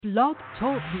Blog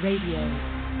Talk Radio.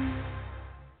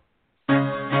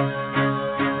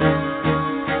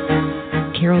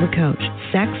 Carol the Coach.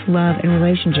 Sex, love, and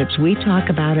relationships. We talk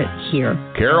about it here.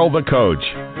 Carol the Coach.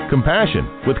 Compassion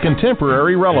with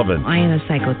contemporary relevance. I am a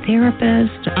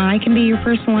psychotherapist. I can be your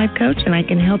personal life coach, and I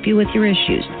can help you with your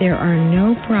issues. There are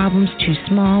no problems too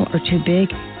small or too big.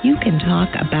 You can talk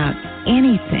about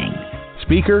anything.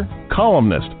 Speaker,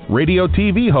 columnist, radio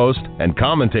TV host, and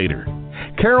commentator.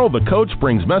 Carol the Coach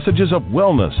brings messages of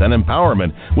wellness and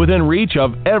empowerment within reach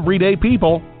of everyday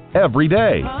people every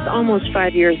day. Almost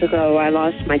 5 years ago, I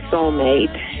lost my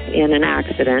soulmate in an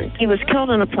accident. He was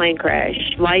killed in a plane crash.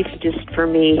 Life just, for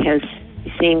me, has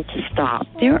seemed to stop.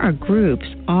 There are groups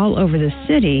all over the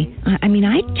city.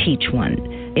 I teach one.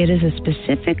 It is a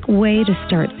specific way to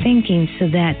start thinking so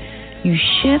that you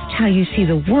shift how you see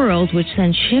the world, which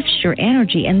then shifts your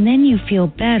energy, and then you feel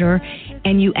better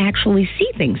and you actually see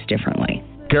things differently.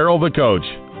 Carol the Coach.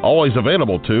 Always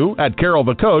available too at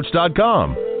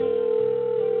carolthecoach.com.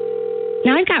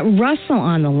 Now I've got Russell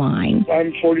on the line.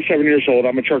 I'm 47 years old.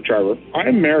 I'm a truck driver. I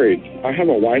am married. I have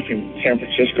a wife in San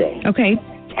Francisco. Okay.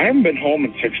 I haven't been home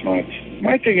in 6 months.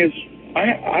 My thing is,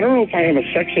 I don't know if I have a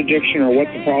sex addiction or what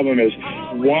the problem is.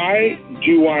 Why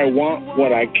do I want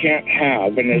what I can't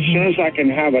have? And as soon as I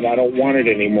can have it, I don't want it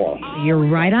anymore. You're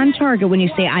right on target when you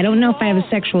say, I don't know if I have a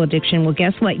sexual addiction. Well,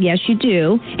 guess what? Yes, you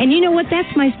do. And you know what? That's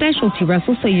my specialty,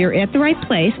 Russell, so you're at the right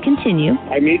place. Continue.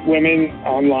 I meet women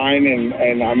online,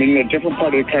 and I'm in a different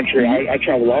part of the country. I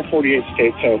travel all 48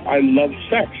 states, so I love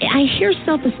sex. I hear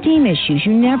self-esteem issues.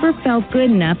 You never felt good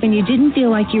enough, and you didn't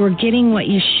feel like you were getting what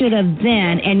you should have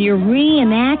then, and you're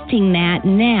reenacting that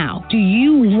now. Do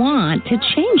you want to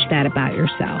change that about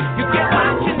yourself? You get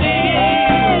what you need.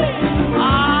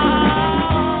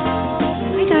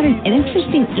 I got an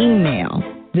interesting email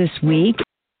this week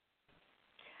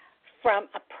from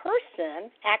a person,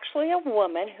 actually a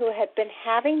woman, who had been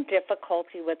having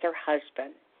difficulty with her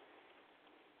husband.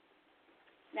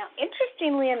 Now,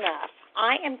 interestingly enough,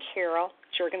 I am Carol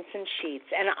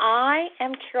Jorgensen-Sheets, and I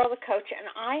am Carol the Coach, and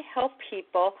I help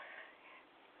people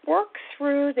work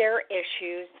through their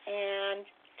issues and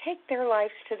take their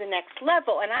lives to the next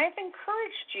level. And I've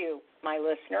encouraged you, my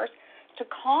listeners, to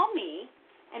call me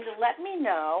and to let me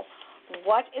know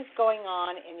what is going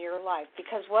on in your life.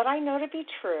 Because what I know to be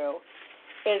true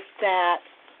is that,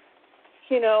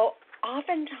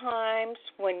 oftentimes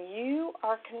when you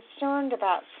are concerned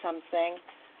about something,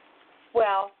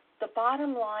 well, the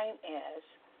bottom line is,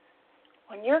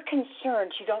 when you're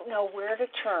concerned, you don't know where to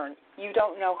turn. You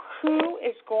don't know who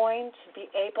is going to be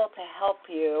able to help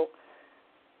you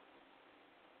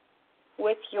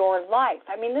with your life.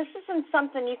 This isn't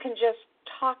something you can just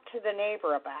talk to the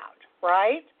neighbor about,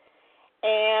 right?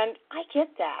 And I get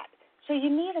that. So you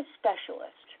need a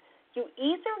specialist. You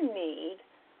either need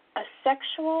a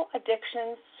sexual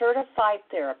addiction certified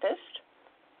therapist,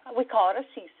 we call it a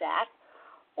CSAT,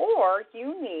 or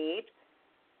you need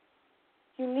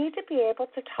to be able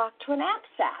to talk to an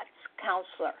APSATS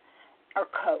counselor or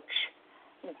coach.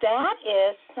 That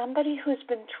is somebody who's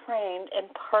been trained in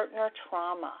partner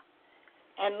trauma.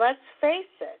 And let's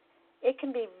face it, it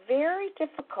can be very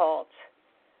difficult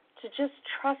to just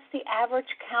trust the average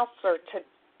counselor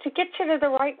to get you to the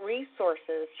right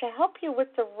resources, to help you with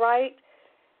the right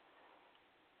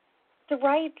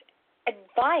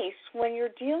advice when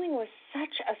you're dealing with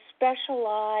such a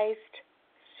specialized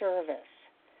service.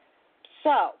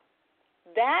 So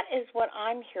that is what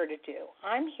I'm here to do.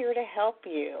 I'm here to help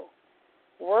you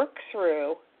work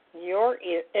through your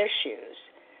issues.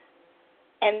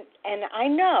 And I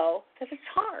know that it's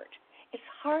hard. It's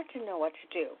hard to know what to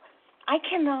do. I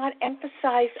cannot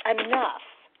emphasize enough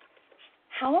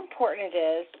how important it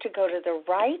is to go to the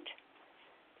right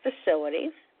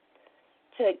facilities,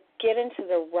 to get into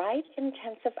the right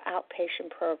intensive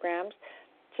outpatient programs,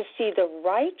 to see the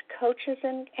right coaches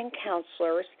and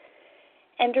counselors,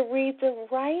 and to read the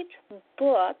right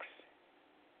books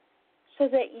so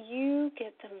that you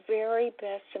get the very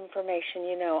best information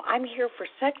you know. I'm here for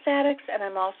sex addicts, and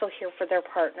I'm also here for their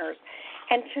partners.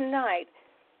 And tonight,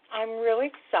 I'm really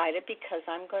excited because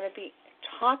I'm going to be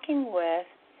talking with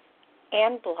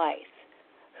Ann Blythe,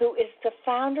 who is the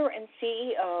founder and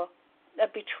CEO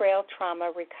of Betrayal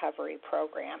Trauma Recovery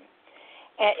Program.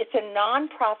 And it's a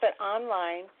nonprofit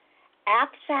online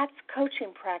APSATS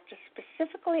coaching practice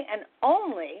specifically and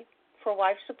only for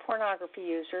wives of pornography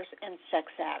users and sex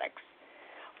addicts,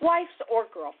 wives or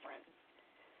girlfriends.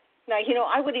 Now,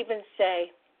 I would even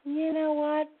say, you know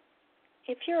what?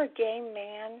 If you're a gay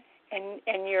man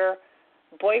and your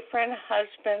boyfriend,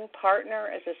 husband, partner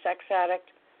is a sex addict,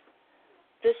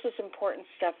 this is important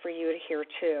stuff for you to hear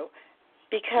too.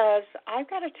 because I've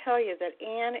got to tell you that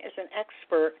Ann is an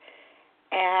expert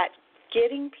at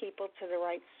getting people to the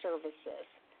right services.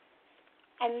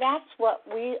 And that's what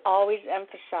we always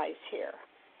emphasize here.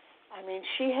 I mean,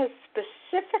 she has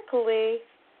specifically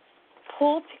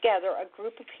pulled together a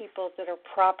group of people that are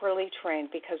properly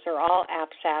trained because they're all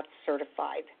APSATS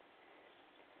certified.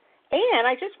 And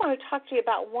I just want to talk to you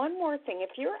about one more thing.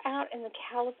 If you're out in the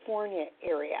California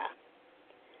area,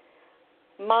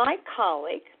 my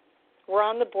colleague, we're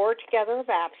on the board together of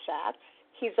APSATS.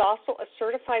 He's also a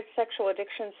certified sexual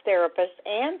addictions therapist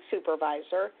and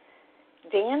supervisor.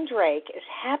 Dan Drake is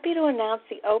happy to announce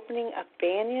the opening of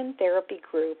Banyan Therapy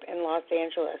Group in Los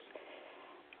Angeles.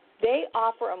 They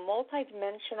offer a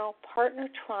multidimensional partner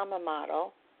trauma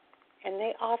model, and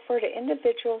they offer to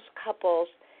individuals, couples,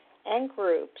 and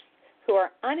groups who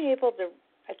are unable to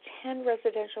attend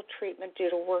residential treatment due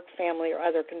to work, family, or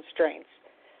other constraints.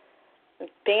 The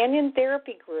Banyan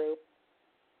Therapy Group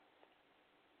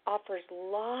offers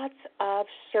lots of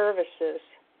services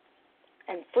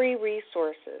and free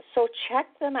resources. So check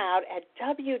them out at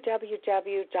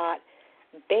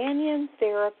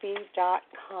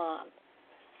www.banyantherapy.com.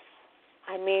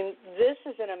 I mean, this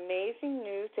is an amazing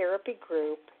new therapy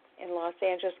group in Los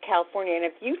Angeles, California. And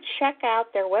if you check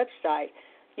out their website,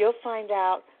 you'll find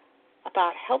out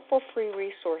about helpful free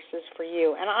resources for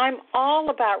you. And I'm all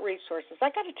about resources. I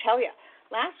got to tell you,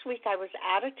 last week I was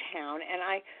out of town,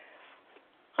 and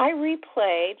I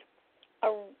replayed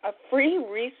a free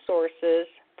resources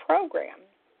program.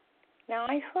 Now,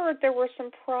 I heard there were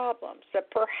some problems, that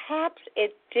perhaps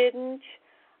it didn't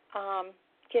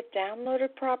get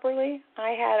downloaded properly. I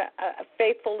had a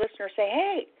faithful listener say,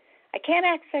 hey, I can't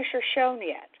access your show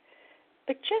yet.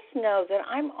 But just know that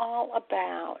I'm all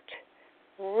about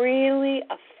really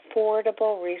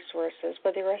affordable resources,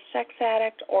 whether you're a sex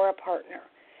addict or a partner.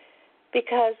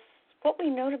 Because what we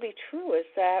know to be true is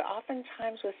that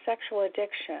oftentimes with sexual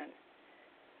addiction,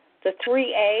 the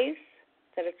 3 A's,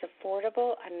 that it's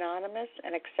affordable, anonymous,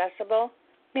 and accessible,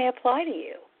 may apply to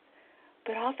you.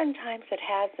 But oftentimes it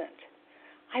hasn't.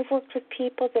 I've worked with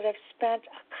people that have spent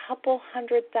a couple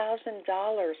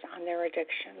 $100,000 on their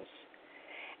addictions,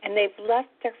 and they've left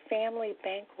their family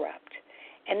bankrupt,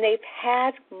 and they've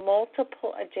had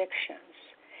multiple addictions,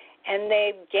 and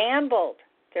they've gambled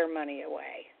their money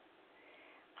away.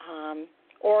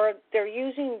 Or they're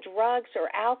using drugs or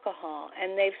alcohol,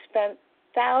 and they've spent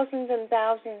thousands and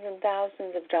thousands and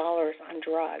thousands of dollars on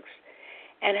drugs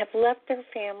and have left their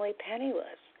family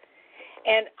penniless.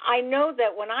 And I know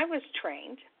that when I was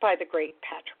trained by the great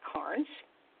Patrick Carnes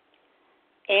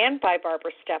and by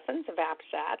Barbara Steffens of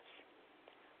APSATS,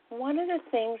 one of the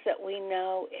things that we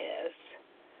know is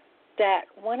that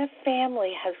when a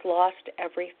family has lost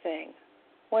everything,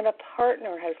 when a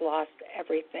partner has lost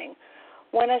everything,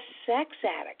 when a sex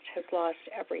addict has lost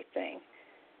everything,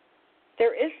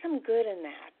 there is some good in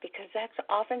that, because that's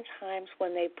oftentimes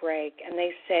when they break and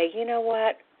they say, you know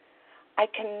what, I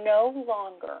can no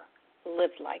longer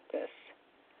live like this.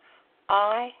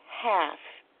 I have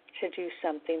to do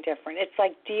something different. It's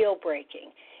like deal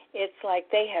breaking. It's like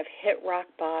they have hit rock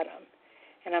bottom.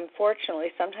 And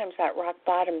unfortunately, sometimes that rock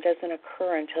bottom doesn't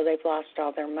occur until they've lost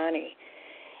all their money.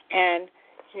 And,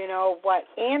 you know, what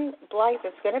Ann Blythe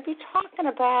is going to be talking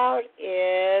about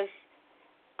is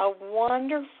a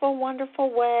wonderful, wonderful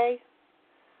way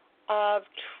of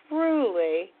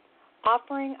truly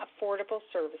offering affordable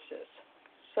services.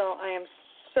 So I am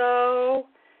so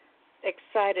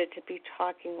excited to be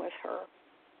talking with her.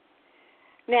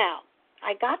 Now,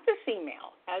 I got this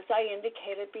email, as I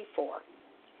indicated before,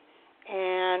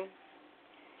 and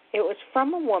it was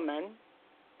from a woman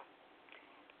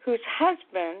whose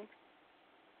husband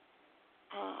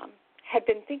had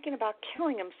been thinking about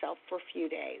killing himself for a few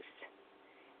days,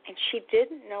 and she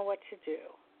didn't know what to do.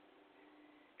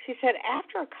 She said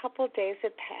after a couple of days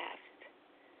had passed,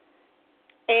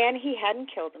 and he hadn't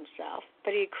killed himself,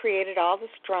 but he had created all this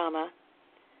drama,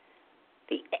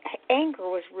 the anger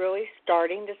was really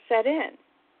starting to set in.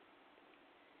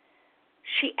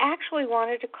 She actually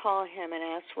wanted to call him and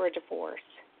ask for a divorce.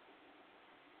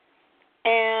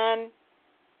 And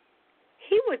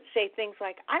he would say things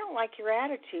like, I don't like your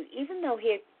attitude, even though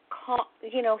he had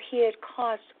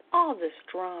caused all this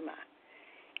drama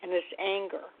and this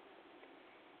anger.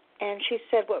 And she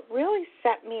said what really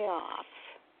set me off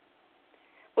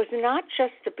was not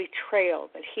just the betrayal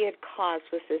that he had caused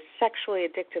with his sexually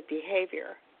addictive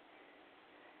behavior,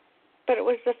 but it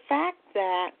was the fact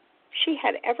that she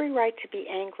had every right to be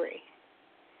angry,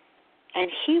 and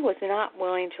he was not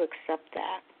willing to accept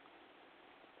that.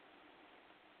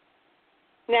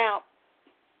 Now,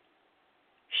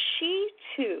 she,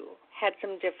 too, had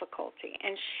some difficulty,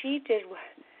 and she did,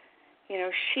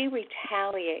 she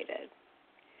retaliated.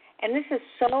 And this is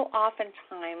so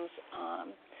oftentimes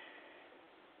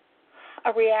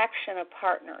a reaction of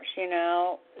partners,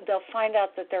 They'll find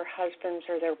out that their husbands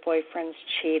or their boyfriends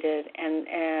cheated,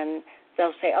 and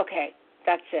they'll say, okay,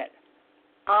 that's it.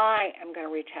 I am going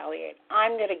to retaliate.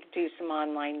 I'm going to do some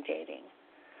online dating.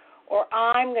 Or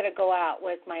I'm going to go out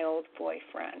with my old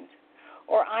boyfriend.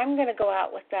 Or I'm going to go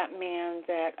out with that man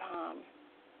that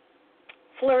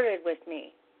flirted with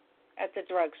me at the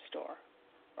drugstore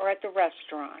or at the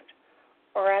restaurant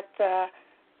or at the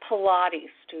Pilates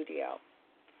studio.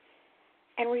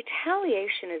 And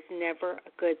retaliation is never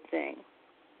a good thing.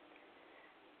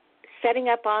 Setting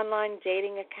up online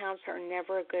dating accounts are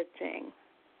never a good thing.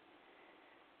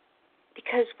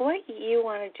 Because what you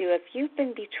want to do, if you've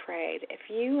been betrayed, if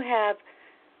you have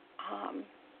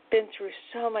been through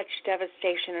so much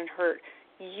devastation and hurt,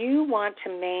 you want to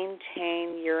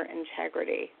maintain your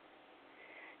integrity.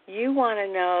 You want to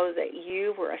know that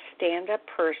you were a stand-up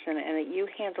person and that you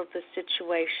handled the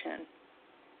situation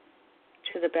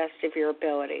to the best of your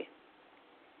ability.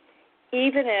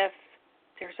 Even if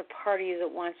there's a part of you that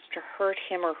wants to hurt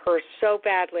him or her so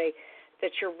badly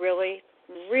that you're really,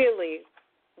 really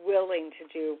willing to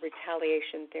do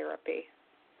retaliation therapy.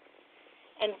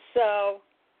 And so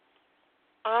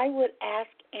I would ask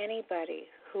anybody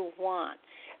who wants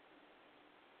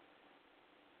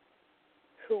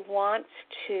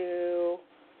to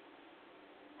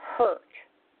hurt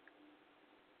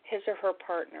his or her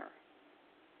partner,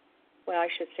 well, I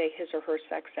should say his or her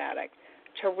sex addict,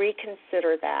 to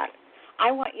reconsider that.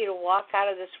 I want you to walk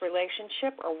out of this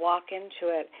relationship or walk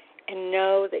into it and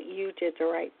know that you did the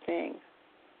right thing.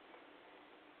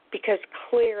 Because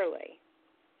clearly,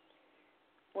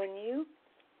 when you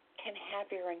can have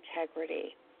your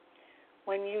integrity,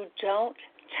 when you don't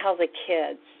tell the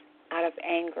kids out of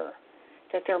anger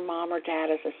that their mom or dad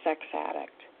is a sex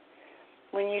addict,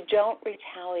 when you don't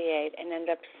retaliate and end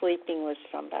up sleeping with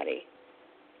somebody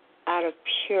out of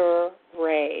pure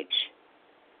rage,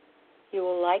 you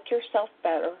will like yourself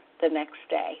better the next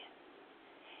day.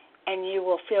 And you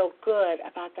will feel good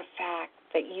about the fact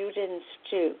that you didn't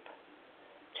stoop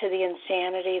to the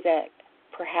insanity that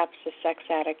perhaps the sex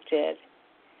addict did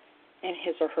in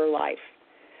his or her life.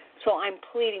 So I'm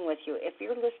pleading with you, if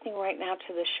you're listening right now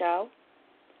to the show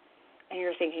and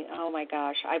you're thinking, oh my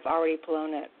gosh, I've already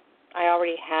blown it, I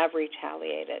already have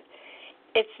retaliated,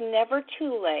 it's never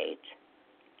too late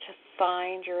to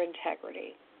find your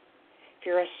integrity. If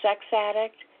you're a sex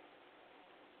addict,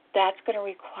 that's going to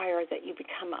require that you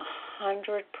become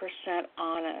 100%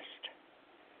 honest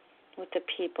with the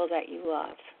people that you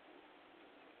love.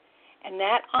 And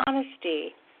that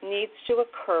honesty needs to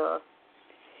occur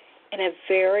in a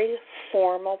very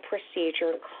formal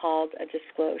procedure called a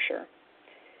disclosure.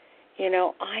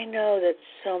 I know that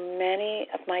so many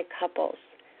of my couples,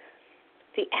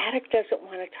 the addict doesn't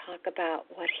want to talk about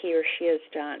what he or she has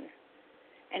done.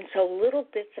 And so little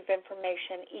bits of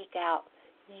information eke out,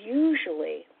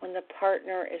 usually when the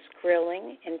partner is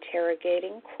grilling,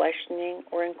 interrogating, questioning,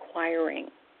 or inquiring.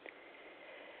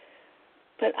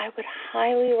 But I would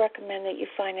highly recommend that you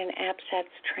find an APSATS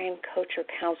trained coach or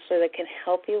counselor that can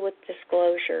help you with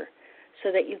disclosure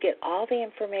so that you get all the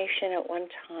information at one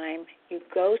time. You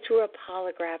go through a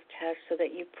polygraph test so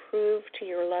that you prove to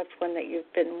your loved one that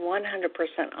you've been 100%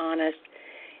 honest,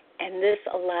 and this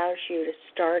allows you to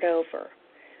start over.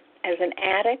 As an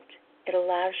addict, it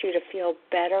allows you to feel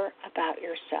better about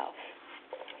yourself.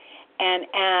 And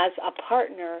as a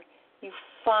partner, you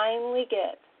finally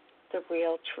get the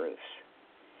real truth.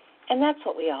 And that's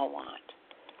what we all want.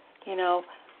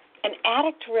 An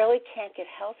addict really can't get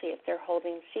healthy if they're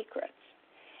holding secrets.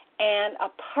 And a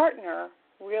partner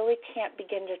really can't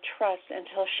begin to trust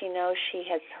until she knows she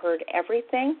has heard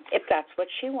everything, if that's what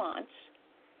she wants,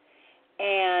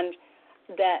 and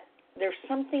that there's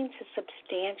something to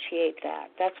substantiate that.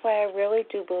 That's why I really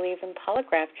do believe in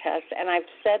polygraph tests. And I've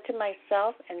said to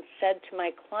myself and said to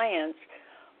my clients,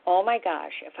 oh my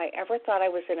gosh, if I ever thought I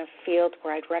was in a field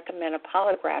where I'd recommend a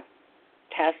polygraph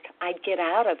test, I'd get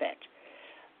out of it.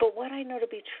 But what I know to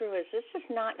be true is this is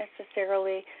not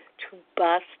necessarily to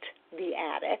bust the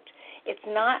addict. It's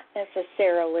not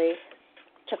necessarily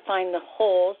to find the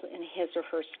holes in his or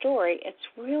her story. It's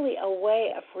really a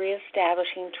way of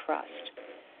reestablishing trust.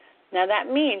 Now,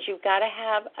 that means you've got to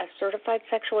have a certified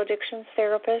sexual addictions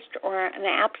therapist or an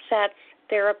APSATS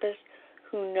therapist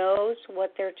who knows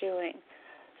what they're doing.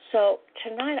 So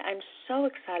tonight I'm so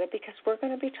excited because we're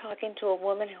going to be talking to a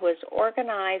woman who has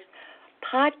organized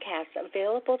podcasts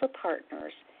available to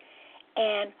partners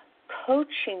and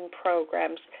coaching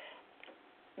programs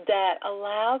that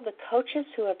allow the coaches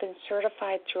who have been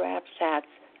certified through APSATS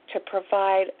to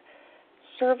provide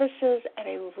services at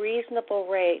a reasonable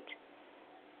rate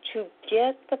to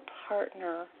get the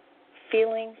partner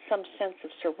feeling some sense of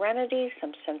serenity,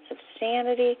 some sense of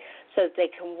sanity, so that they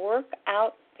can work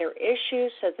out their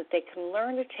issues, so that they can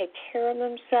learn to take care of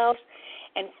themselves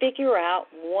and figure out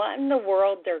what in the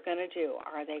world they're going to do.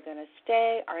 Are they going to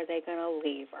stay? Are they going to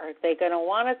leave? Are they going to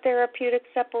want a therapeutic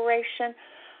separation?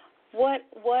 What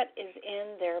is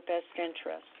in their best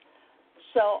interest?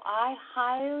 So I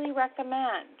highly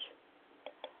recommend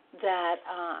that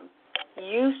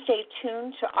you stay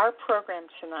tuned to our program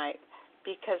tonight,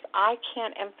 because I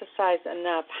can't emphasize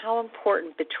enough how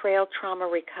important Betrayal Trauma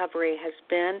Recovery has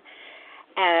been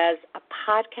as a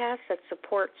podcast that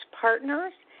supports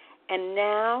partners, and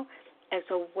now as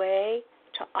a way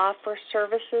to offer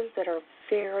services that are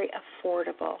very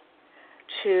affordable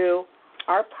to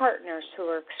our partners who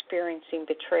are experiencing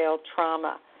betrayal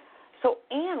trauma. So,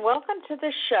 Ann, welcome to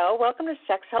the show. Welcome to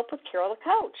Sex Help with Carol the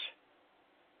Coach.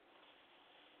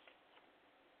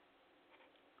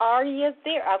 Are you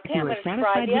there? Okay, I'm going to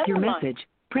try the other line. Message,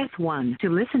 press 1. To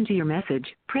listen to your message,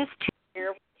 press 2.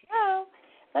 Here we go.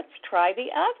 Let's try the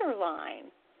other line.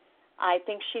 I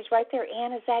think she's right there.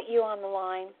 Ann, is that you on the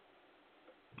line?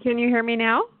 Can you hear me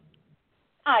now?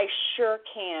 I sure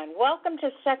can. Welcome to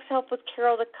Sex Help with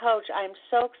Carol the Coach. I'm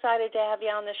so excited to have you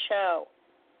on the show.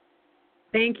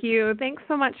 Thank you. Thanks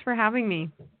so much for having me.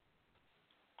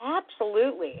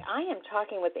 Absolutely. I am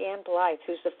talking with Ann Blythe,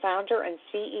 who's the founder and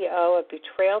CEO of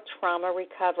Betrayal Trauma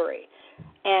Recovery.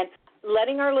 And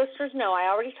letting our listeners know, I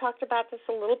already talked about this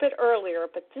a little bit earlier,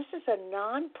 but this is a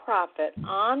nonprofit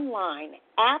online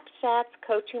APSATS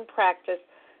coaching practice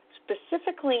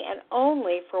specifically and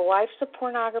only for wives of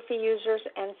pornography users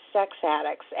and sex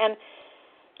addicts. And,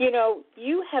 you know,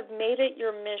 you have made it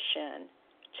your mission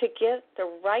to get the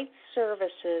right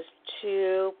services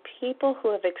to people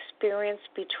who have experienced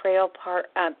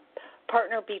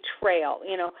partner betrayal,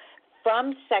 you know,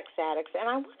 from sex addicts. And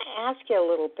I want to ask you a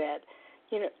little bit,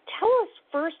 you know, tell us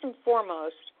first and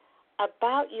foremost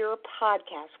about your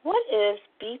podcast. What is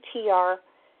BTR.org?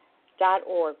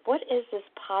 What is this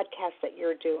podcast that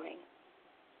you're doing?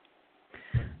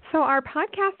 So our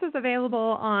podcast is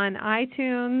available on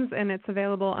iTunes, and it's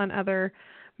available on other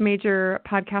major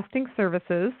podcasting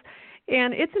services.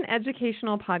 And it's an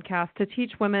educational podcast to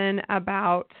teach women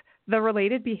about the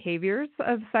related behaviors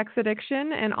of sex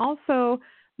addiction and also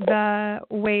the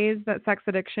ways that sex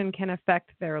addiction can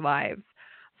affect their lives.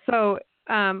 So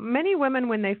many women,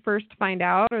 when they first find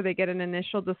out or they get an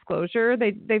initial disclosure,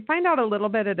 they find out a little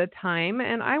bit at a time.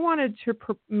 And I wanted to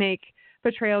make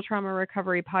Betrayal Trauma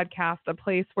Recovery podcast a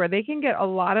place where they can get a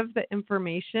lot of the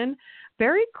information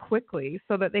very quickly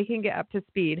so that they can get up to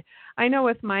speed. I know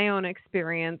with my own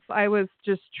experience, I was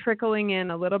just trickling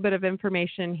in a little bit of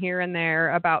information here and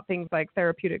there about things like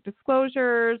therapeutic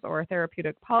disclosures or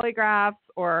therapeutic polygraphs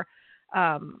or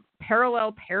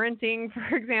parallel parenting,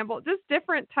 for example, just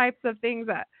different types of things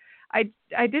that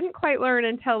I didn't quite learn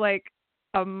until like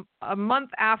a month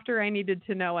after I needed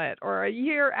to know it or a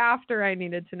year after I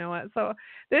needed to know it. So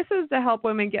this is to help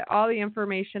women get all the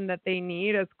information that they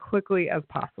need as quickly as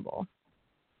possible.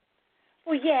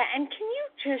 Well, yeah, and can you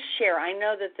just share, I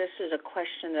know that this is a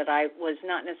question that I was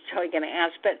not necessarily going to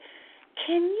ask, but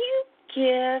can you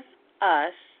give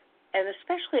us, and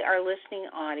especially our listening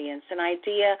audience, an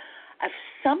idea of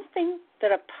something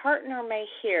that a partner may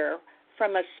hear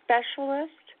from a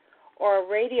specialist or a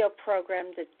radio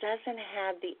program that doesn't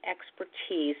have the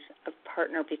expertise of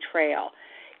partner betrayal?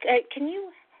 Can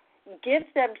you give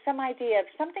them some idea of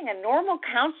something a normal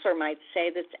counselor might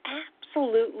say that's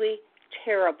absolutely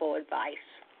terrible advice?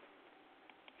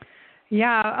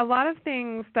 Yeah, a lot of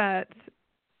things that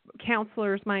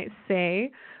counselors might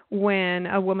say when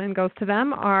a woman goes to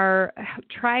them are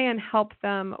try and help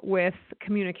them with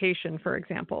communication, for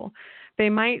example. They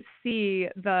might see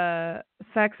the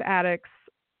sex addict's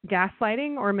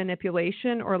gaslighting or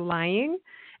manipulation or lying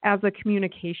as a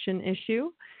communication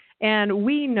issue. And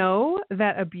we know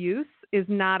that abuse is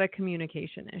not a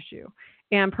communication issue.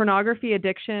 And pornography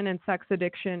addiction and sex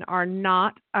addiction are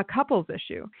not a couple's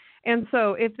issue. And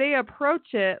so if they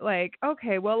approach it like,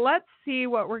 okay, well, let's see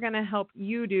what we're going to help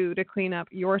you do to clean up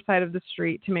your side of the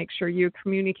street, to make sure you're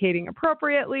communicating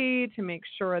appropriately, to make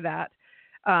sure that,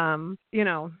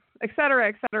 et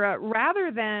cetera,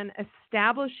 rather than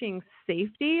establishing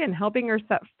safety and helping her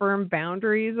set firm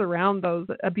boundaries around those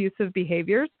abusive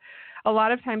behaviors, a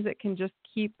lot of times it can just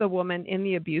keep the woman in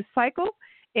the abuse cycle.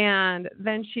 And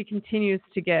then she continues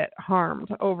to get harmed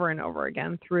over and over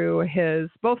again through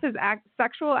both his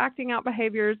sexual acting out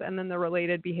behaviors and then the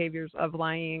related behaviors of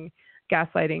lying,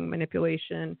 gaslighting,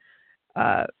 manipulation,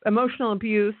 emotional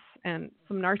abuse, and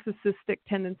some narcissistic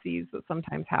tendencies that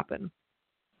sometimes happen.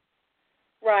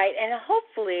 Right, and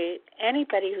hopefully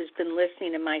anybody who's been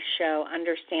listening to my show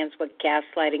understands what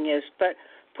gaslighting is, but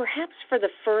perhaps for the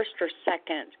first or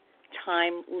second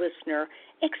time listener,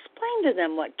 explain to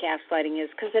them what gaslighting is,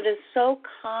 because it is so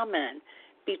common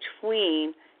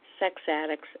between sex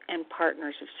addicts and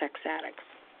partners of sex addicts.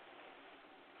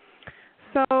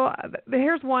 So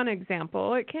here's one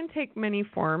example. It can take many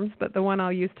forms, but the one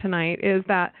I'll use tonight is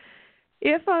that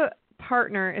if a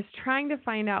partner is trying to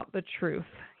find out the truth,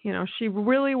 she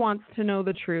really wants to know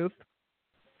the truth,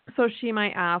 so she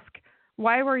might ask,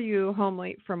 why were you home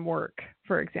late from work,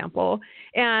 for example?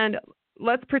 And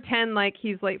let's pretend like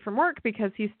he's late from work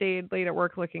because he stayed late at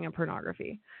work looking at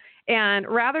pornography. And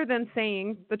rather than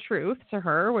saying the truth to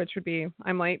her, which would be,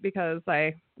 I'm late because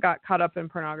I got caught up in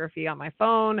pornography on my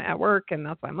phone at work and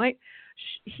that's why I'm late,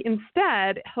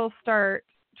 instead he'll start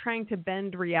trying to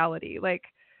bend reality, like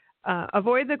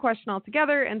avoid the question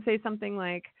altogether and say something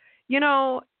like,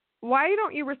 why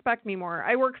don't you respect me more?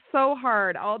 I work so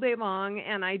hard all day long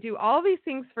and I do all these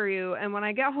things for you. And when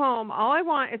I get home, all I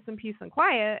want is some peace and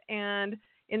quiet. And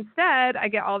instead, I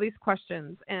get all these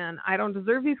questions and I don't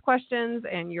deserve these questions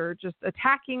and you're just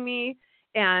attacking me.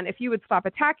 And if you would stop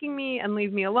attacking me and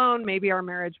leave me alone, maybe our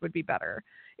marriage would be better.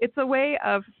 It's a way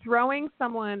of throwing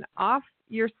someone off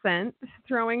your scent,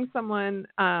 throwing someone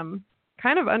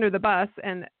kind of under the bus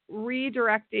and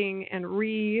redirecting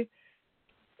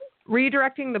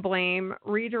the blame,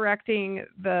 redirecting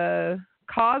the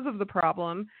cause of the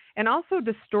problem, and also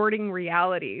distorting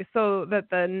reality so that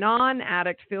the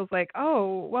non-addict feels like,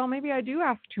 oh, well, maybe I do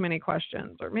ask too many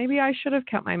questions, or maybe I should have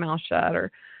kept my mouth shut,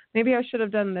 or maybe I should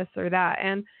have done this or that.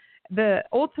 And the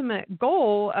ultimate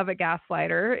goal of a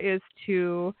gaslighter is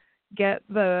to get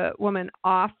the woman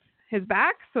off his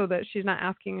back so that she's not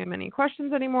asking him any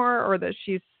questions anymore, or that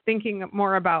she's thinking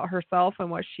more about herself and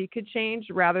what she could change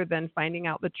rather than finding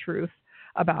out the truth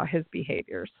about his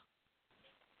behaviors.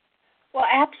 Well,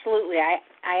 absolutely. I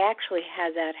actually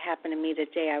had that happen to me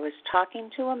today. I was talking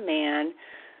to a man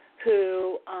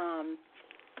who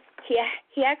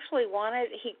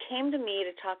he came to me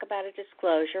to talk about a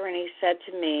disclosure, and he said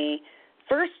to me,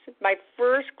 my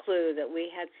first clue that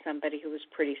we had somebody who was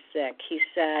pretty sick, he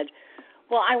said,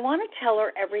 well, I want to tell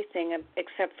her everything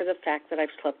except for the fact that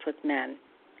I've slept with men.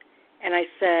 And I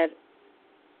said,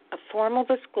 a formal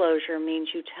disclosure means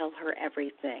you tell her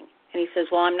everything. And he says,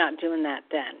 well, I'm not doing that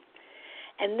then.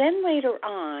 And then later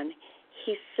on,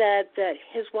 he said that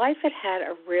his wife had had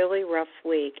a really rough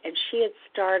week, and she had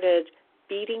started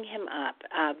beating him up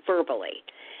verbally.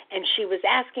 And she was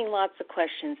asking lots of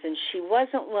questions, and she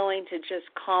wasn't willing to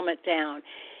just calm it down.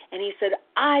 And he said,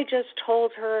 I just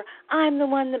told her I'm the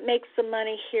one that makes the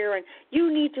money here, and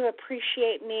you need to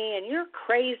appreciate me, and you're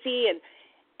crazy.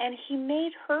 And he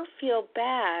made her feel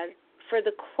bad for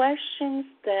the questions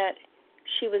that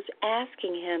she was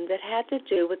asking him that had to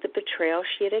do with the betrayal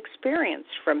she had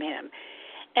experienced from him.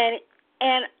 And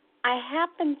I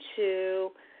happened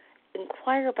to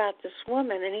inquire about this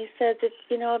woman, and he said that,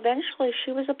 eventually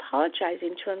she was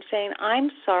apologizing to him, saying,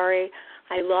 I'm sorry,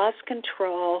 I lost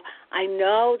control. I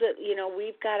know that,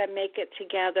 we've got to make it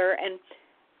together. And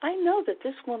I know that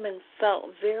this woman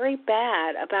felt very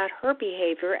bad about her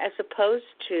behavior as opposed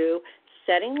to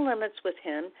setting limits with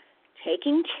him,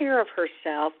 taking care of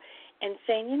herself, and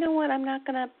saying, you know what, I'm not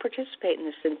going to participate in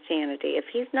this insanity. If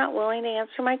he's not willing to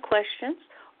answer my questions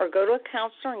or go to a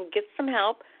counselor and get some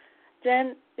help,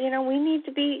 then, we need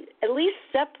to be at least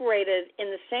separated in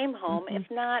the same home, if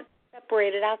not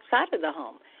separated outside of the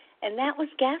home. And that was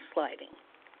gaslighting.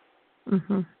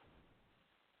 Mm-hmm.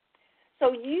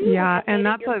 So and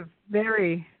that's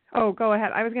go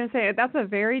ahead. I was going to say that's a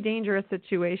very dangerous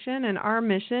situation, and our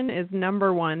mission is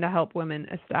number one to help women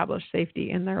establish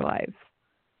safety in their lives.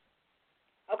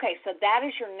 Okay, so that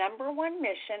is your number one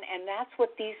mission, and that's what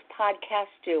these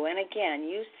podcasts do. And again,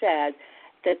 you said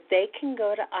that they can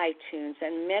go to iTunes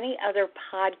and many other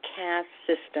podcast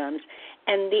systems,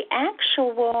 and the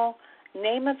actual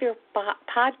name of your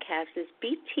podcast is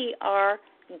BTR.org.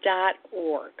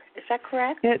 Is that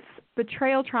correct? It's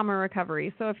Betrayal Trauma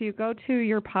Recovery. So if you go to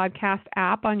your podcast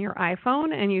app on your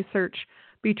iPhone and you search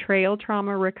Betrayal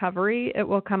Trauma Recovery, it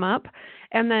will come up.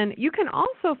 And then you can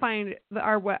also find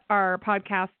our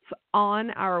podcasts on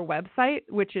our website,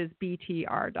 which is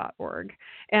btr.org.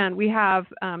 And we have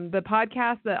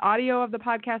the audio of the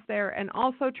podcast there, and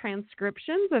also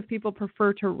transcriptions if people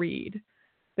prefer to read.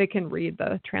 They can read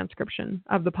the transcription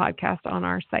of the podcast on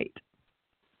our site.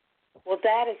 Well,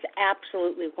 that is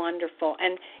absolutely wonderful.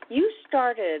 And you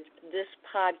started this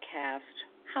podcast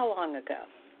how long ago?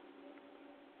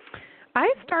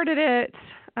 I started it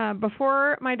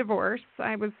before my divorce.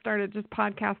 I started just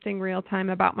podcasting real time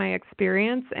about my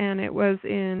experience, and it was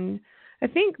in, I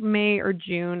think, May or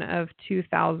June of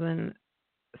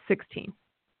 2016.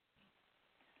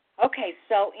 Okay,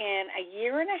 so in a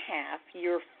year and a half,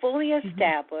 you're fully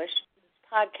established. This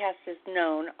podcast is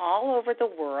known all over the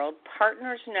world.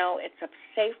 Partners know it's a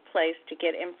safe place to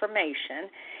get information.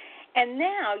 And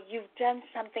now you've done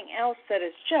something else that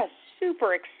is just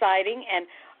super exciting and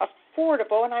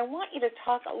affordable. And I want you to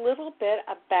talk a little bit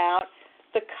about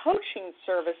the coaching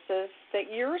services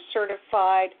that your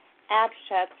certified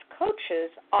APSATS coaches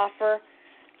offer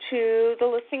to the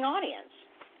listening audience.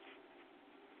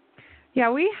 Yeah,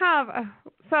 we have,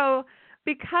 so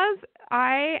because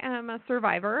I am a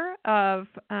survivor of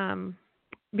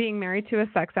being married to a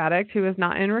sex addict who is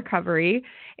not in recovery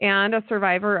and a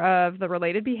survivor of the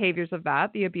related behaviors of that,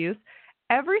 the abuse,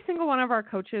 every single one of our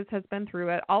coaches has been through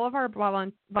it. All of our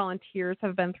volunteers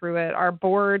have been through it. Our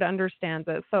board understands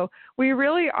it. So we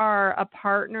really are a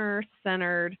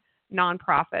partner-centered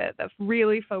nonprofit that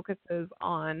really focuses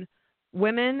on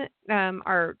women.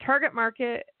 Our target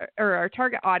market, or our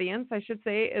target audience, I should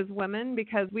say, is women,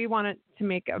 because we want it to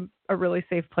make a really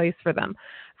safe place for them.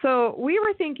 So we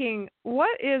were thinking,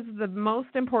 what is the most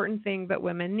important thing that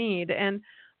women need? And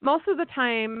most of the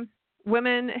time,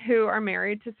 women who are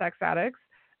married to sex addicts,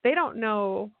 they don't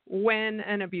know when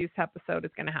an abuse episode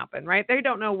is going to happen, right? They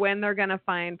don't know when they're going to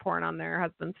find porn on their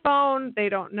husband's phone. They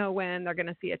don't know when they're going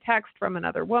to see a text from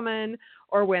another woman,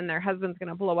 or when their husband's going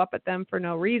to blow up at them for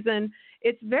no reason.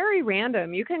 It's very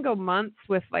random. You can go months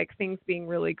with like things being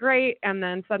really great, and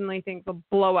then suddenly things will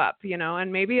blow up,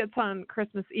 and maybe it's on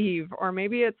Christmas Eve, or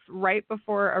maybe it's right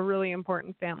before a really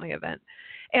important family event.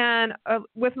 And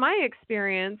with my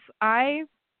experience, I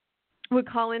would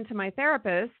call into my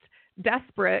therapist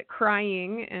desperate,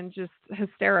 crying, and just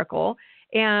hysterical.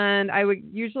 And I would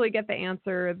usually get the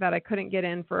answer that I couldn't get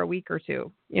in for a week or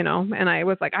two, and I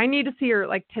was like, I need to see her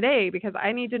like today, because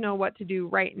I need to know what to do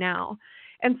right now.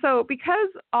 And so because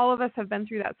all of us have been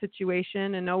through that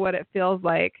situation and know what it feels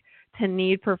like to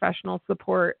need professional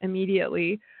support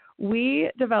immediately,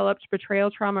 we developed Betrayal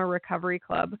Trauma Recovery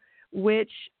Club,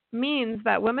 which means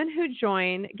that women who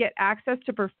join get access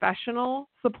to professional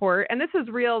support. And this is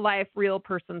real life, real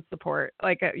person support.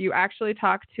 Like you actually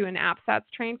talk to an APSATS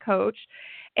trained coach,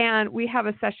 and we have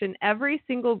a session every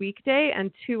single weekday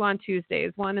and 2 on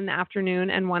Tuesdays, 1 in the afternoon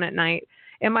and 1 at night.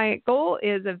 And my goal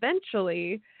is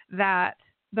eventually that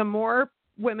the more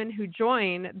women who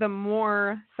join, the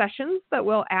more sessions that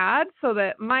we'll add, so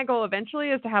that my goal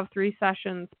eventually is to have 3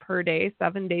 sessions per day,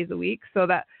 7 days a week, so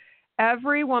that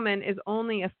every woman is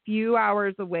only a few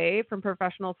hours away from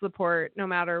professional support, no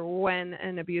matter when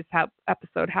an abuse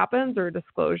episode happens or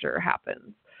disclosure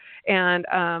happens. And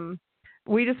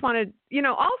we just wanted,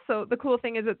 also the cool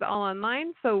thing is it's all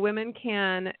online, so women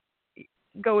can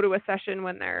go to a session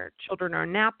when their children are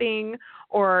napping,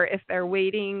 or if they're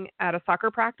waiting at a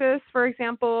soccer practice, for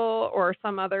example, or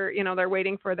some other, they're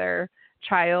waiting for their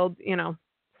child,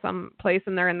 some place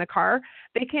and they're in the car.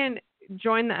 They can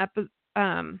join the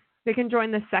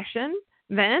session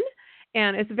then,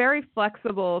 and it's very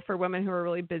flexible for women who are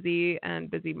really busy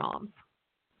and busy moms.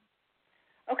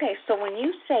 Okay, so when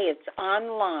you say it's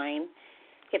online,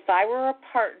 if I were a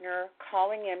partner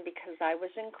calling in because I was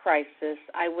in crisis,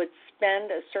 I would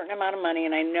spend a certain amount of money,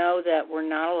 and I know that we're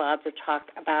not allowed to talk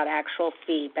about actual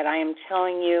fee, but I am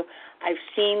telling you, I've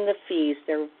seen the fees.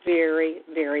 They're very,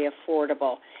 very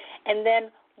affordable. And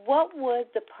then what would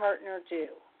the partner do?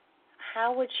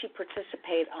 How would she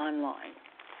participate online?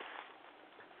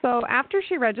 So after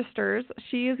she registers,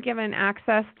 she is given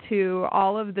access to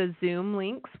all of the Zoom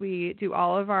links. We do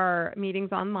all of our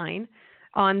meetings online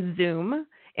on Zoom.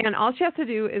 And all she has to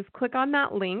do is click on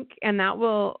that link, and that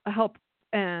will help,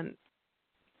 and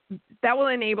that will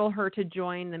enable her to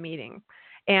join the meeting.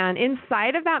 And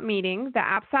inside of that meeting, the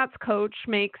APSATS coach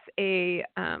makes a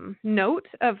note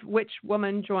of which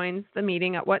woman joins the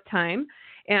meeting at what time.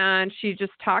 And she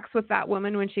just talks with that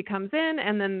woman when she comes in.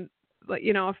 And then,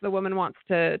 if the woman wants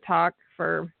to talk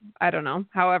for,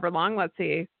 however long, let's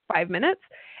say 5 minutes.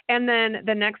 And then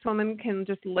the next woman can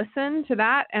just listen to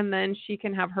that, and then she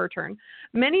can have her turn.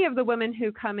 Many of the women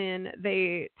who come in,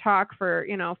 they talk for,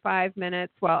 5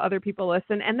 minutes while other people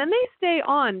listen, and then they stay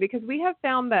on, because we have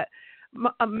found that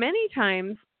many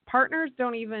times partners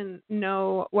don't even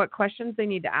know what questions they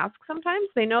need to ask sometimes.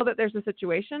 They know that there's a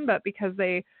situation, but because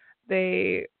they've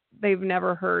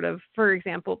never heard of, for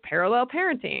example, parallel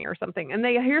parenting or something, and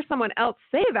they hear someone else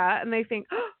say that, and they think,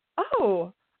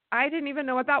 oh, I didn't even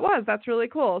know what that was. That's really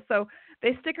cool. So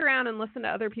they stick around and listen to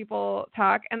other people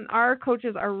talk. And our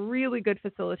coaches are really good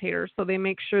facilitators. So they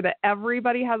make sure that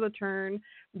everybody has a turn,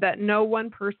 that no one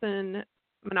person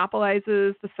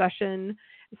monopolizes the session,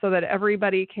 so that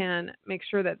everybody can make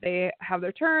sure that they have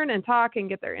their turn and talk and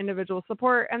get their individual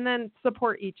support and then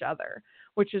support each other,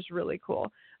 which is really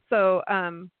cool. So,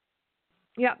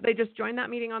 they just join that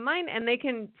meeting online, and they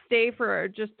can stay for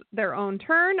just their own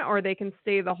turn, or they can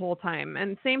stay the whole time.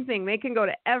 And same thing, they can go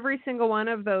to every single one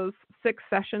of those 6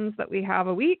 sessions that we have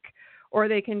a week, or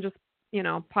they can just,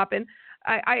 pop in.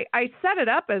 I set it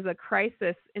up as a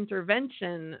crisis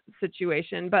intervention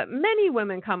situation, but many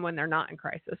women come when they're not in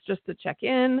crisis, just to check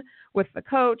in with the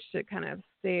coach, to kind of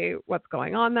say what's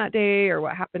going on that day or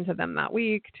what happened to them that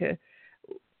week, to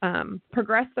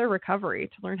progress their recovery,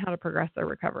 to learn how to progress their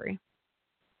recovery.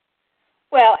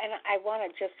 Well, and I want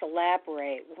to just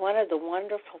elaborate. One of the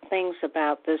wonderful things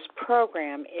about this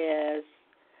program is,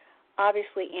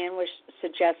 obviously, Ann was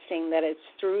suggesting that it's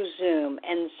through Zoom,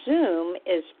 and Zoom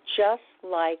is just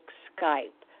like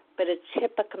Skype, but it's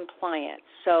HIPAA compliant.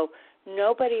 So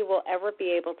nobody will ever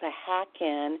be able to hack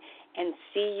in and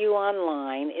see you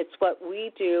online. It's what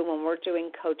we do when we're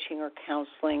doing coaching or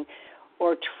counseling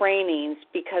or trainings,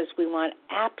 because we want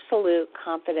absolute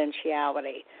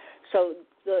confidentiality. So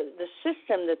the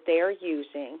system that they're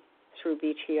using through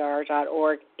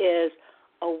btr.org is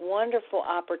a wonderful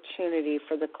opportunity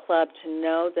for the club to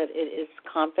know that it is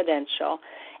confidential.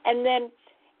 And then,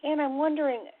 Ann, I'm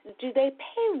wondering, do they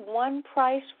pay one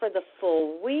price for the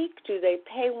full week? Do they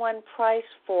pay one price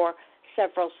for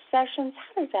several sessions?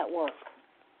 How does that work?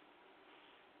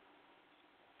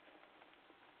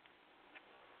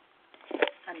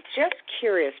 I'm just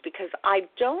curious, because I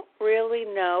don't really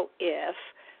know if,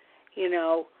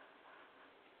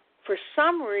 for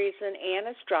some reason, Ann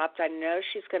has dropped. I know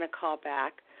she's going to call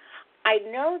back. I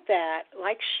know that,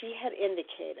 like she had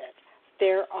indicated,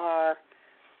 there's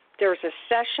a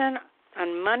session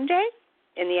on Monday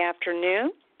in the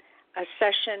afternoon, a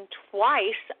session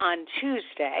twice on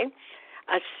Tuesday,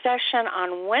 a session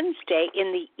on Wednesday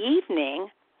in the evening,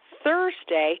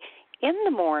 Thursday in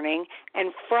the morning,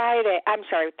 and Thursday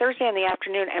in the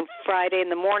afternoon and Friday in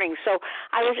the morning. So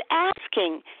I was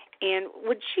asking, and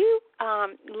would you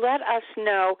let us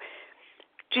know,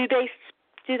 do they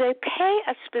pay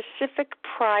a specific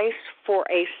price for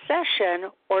a session,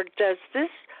 or does this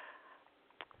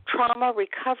Trauma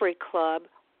Recovery Club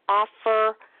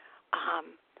offer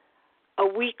a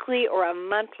weekly or a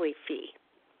monthly fee?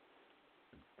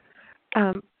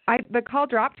 The call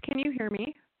dropped. Can you hear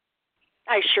me?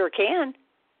 I sure can.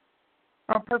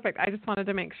 Oh, perfect. I just wanted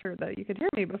to make sure that you could hear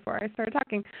me before I started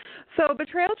talking. So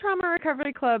Betrayal Trauma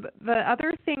Recovery Club, the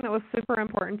other thing that was super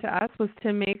important to us was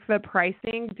to make the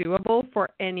pricing doable for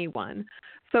anyone.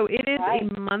 So it is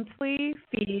a monthly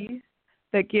fee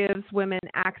that gives women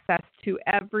access to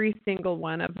every single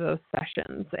one of those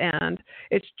sessions. And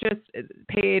it's just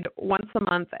paid once a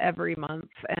month, every month,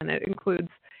 and it includes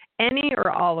any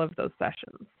or all of those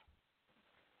sessions.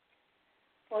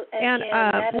 Well, and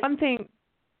one thing...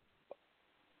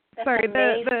 Sorry,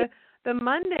 the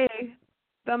Monday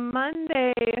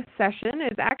session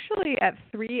is actually at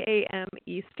 3 a.m.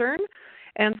 Eastern,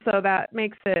 and so that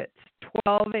makes it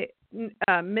 12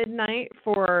 midnight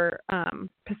for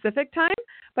Pacific time,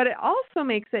 but it also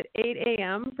makes it 8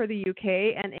 a.m. for the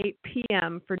UK and 8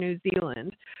 p.m. for New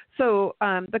Zealand. So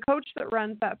the coach that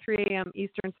runs that 3 a.m.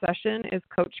 Eastern session is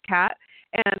Coach Kat.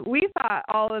 And we thought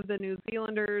all of the New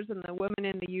Zealanders and the women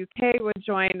in the UK would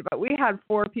join, but we had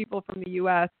 4 people from the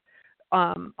U.S.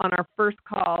 On our first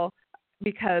call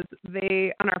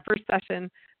on our first session,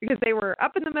 because they were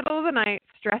up in the middle of the night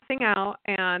stressing out,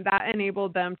 and that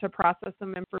enabled them to process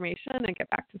some information and get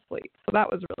back to sleep. So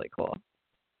that was really cool.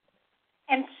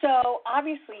 And so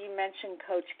obviously you mentioned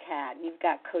Coach Kat. You've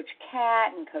got Coach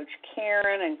Kat and Coach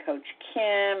Karen and Coach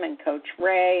Kim and Coach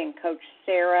Ray and Coach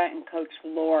Sarah and Coach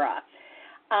Laura.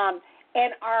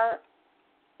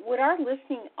 Would our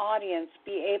listening audience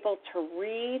be able to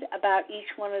read about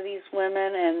each one of these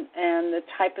women and the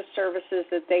type of services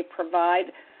that they provide?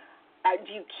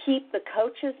 Do you keep the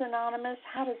coaches anonymous?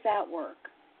 How does that work?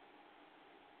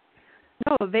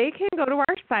 No, they can go to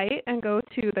our site and go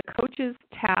to the coaches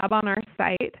tab on our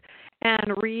site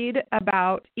and read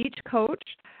about each coach,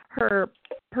 her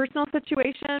personal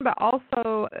situation, but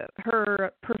also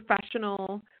her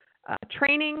professional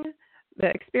training, the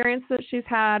experience that she's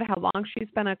had, how long she's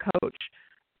been a coach.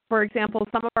 For example,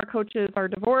 some of our coaches are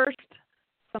divorced,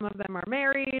 some of them are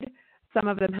married, some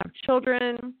of them have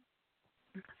children,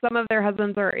 some of their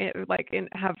husbands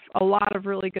have a lot of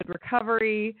really good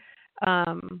recovery.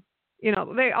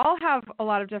 they all have a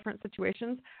lot of different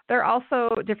situations. They're also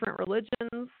different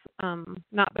religions.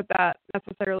 Not that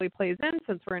necessarily plays in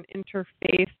since we're an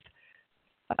interfaith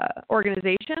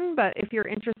organization, but if you're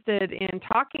interested in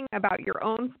talking about your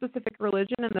own specific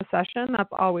religion in the session, that's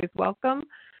always welcome.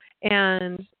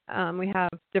 And we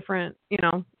have different,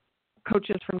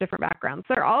 coaches from different backgrounds.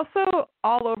 They're also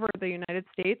all over the United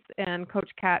States, and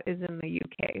Coach Kat is in the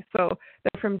UK. So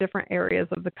they're from different areas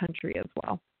of the country as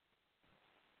well.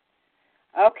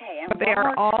 Okay. And but they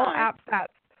are all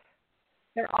APSATS.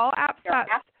 They're all APSATS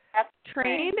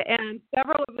trained, and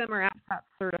several of them are APSATS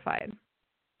certified.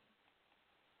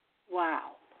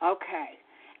 Wow. Okay.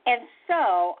 And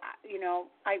so,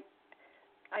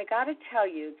 I got to tell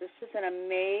you, this is an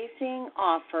amazing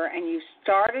offer, and you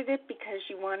started it because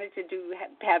you wanted to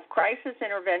have crisis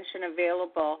intervention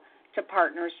available to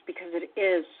partners because it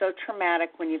is so traumatic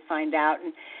when you find out.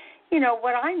 And,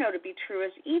 what I know to be true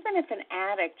is even if an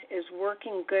addict is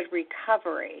working good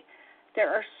recovery, there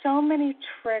are so many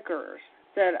triggers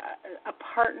that a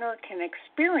partner can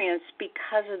experience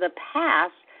because of the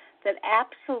past that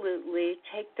absolutely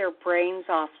take their brains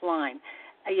offline.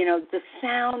 The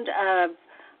sound of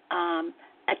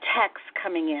a text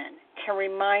coming in can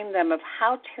remind them of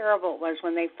how terrible it was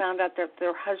when they found out that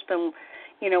their husband,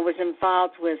 was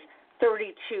involved with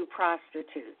 32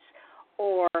 prostitutes,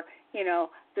 or,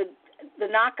 the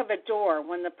knock of a door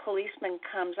when the policeman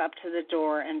comes up to the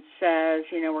door and says,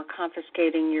 we're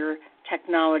confiscating your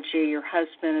technology, your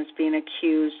husband is being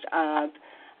accused of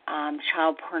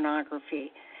child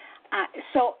pornography.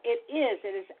 So it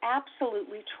is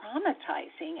absolutely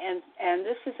traumatizing, and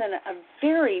this is a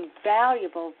very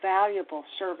valuable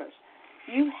service.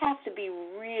 You have to be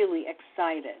really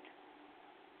excited.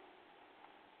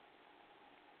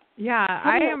 Yeah,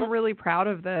 I am really proud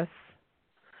of this.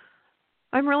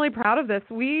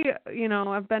 We,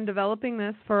 have been developing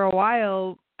this for a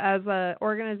while as an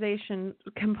organization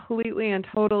completely and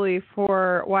totally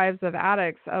for wives of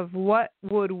addicts of what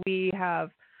would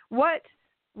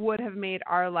have made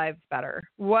our lives better?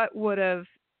 What would have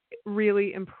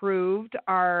really improved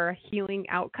our healing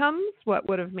outcomes? What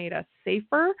would have made us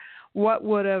safer? What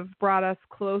would have brought us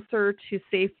closer to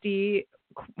safety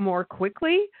more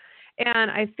quickly?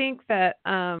 And I think that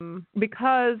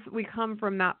because we come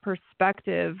from that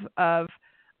perspective of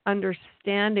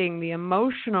understanding the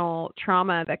emotional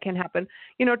trauma that can happen,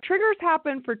 triggers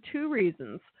happen for two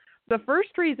reasons. The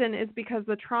first reason is because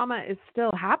the trauma is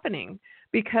still happening,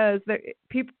 because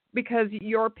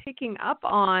you're picking up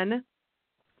on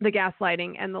the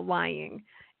gaslighting and the lying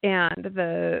and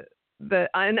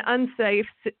an unsafe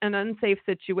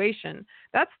situation.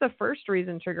 That's the first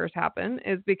reason triggers happen,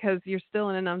 is because you're still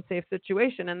in an unsafe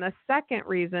situation. And the second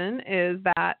reason is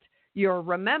that you're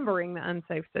remembering the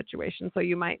unsafe situation. So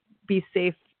you might be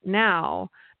safe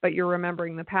now, but you're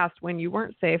remembering the past when you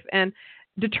weren't safe. And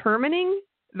determining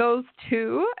those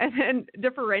two and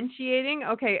differentiating,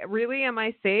 okay, really, am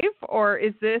I safe, or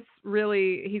is this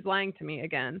really, he's lying to me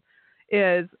again,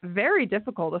 is very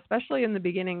difficult, especially in the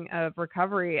beginning of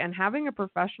recovery. And having a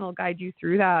professional guide you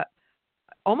through that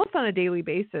almost on a daily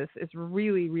basis is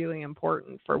really, really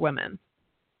important for women.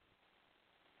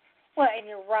 Well, and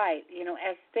you're right.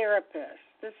 As therapists,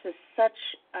 this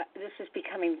is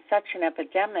becoming such an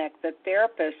epidemic that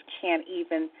therapists can't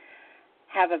even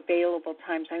have available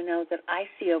times. I know that I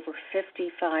see over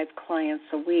 55 clients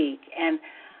a week, and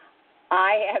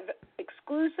I have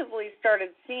exclusively started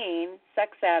seeing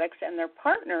sex addicts and their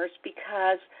partners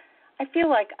because I feel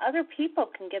like other people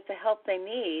can get the help they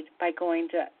need by going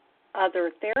to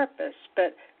other therapists.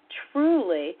 But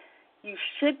truly, you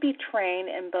should be trained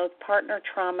in both partner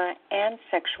trauma and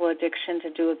sexual addiction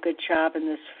to do a good job in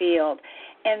this field.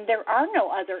 And there are no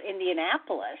other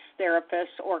Indianapolis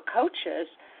therapists or coaches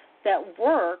that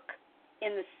work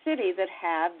in the city that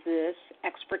have this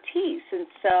expertise. And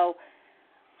so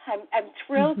I'm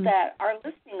thrilled that our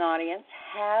listening audience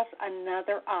has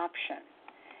another option.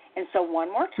 And so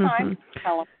one more time,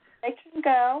 tell them they can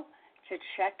go to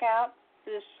check out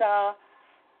this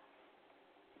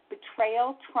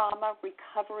Betrayal Trauma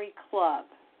Recovery Club.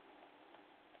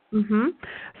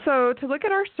 So to look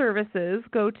at our services,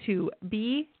 go to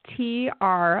btr.org.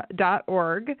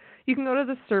 You can go to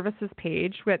the services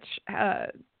page, which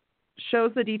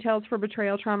shows the details for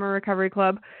Betrayal Trauma Recovery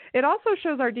Club. It also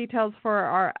shows our details for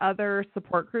our other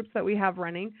support groups that we have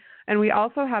running, and we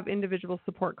also have individual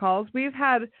support calls. We've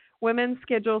had women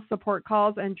schedule support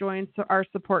calls and join our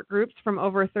support groups from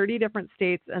over 30 different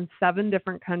states and 7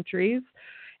 different countries,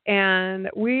 and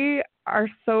we are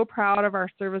so proud of our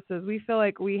services. We feel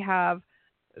like we have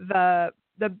the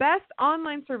best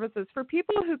online services for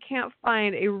people who can't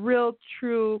find a real,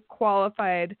 true,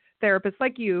 qualified therapists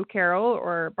like you, Carol,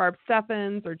 or Barb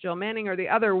Steffens, or Jill Manning, or the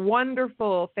other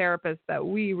wonderful therapists that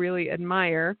we really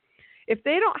admire, if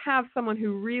they don't have someone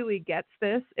who really gets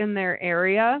this in their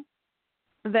area,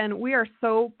 then we are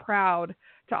so proud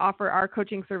to offer our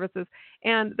coaching services.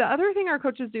 And the other thing our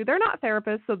coaches do, they're not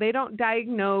therapists, so they don't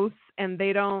diagnose and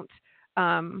they don't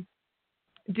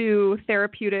do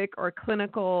therapeutic or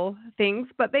clinical things,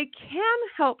 but they can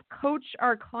help coach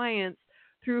our clients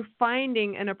through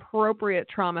finding an appropriate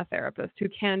trauma therapist who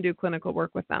can do clinical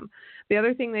work with them. The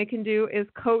other thing they can do is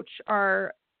coach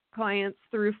our clients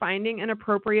through finding an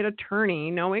appropriate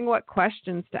attorney, knowing what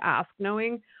questions to ask,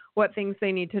 knowing what things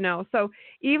they need to know. So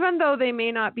even though they may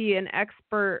not be an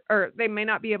expert, or they may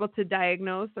not be able to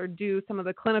diagnose or do some of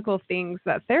the clinical things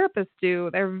that therapists do,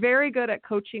 they're very good at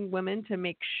coaching women to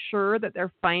make sure that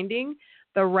they're finding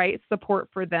the right support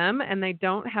for them and they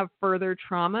don't have further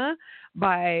trauma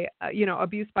by,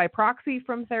 abuse by proxy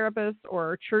from therapists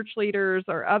or church leaders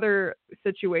or other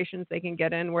situations they can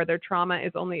get in where their trauma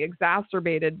is only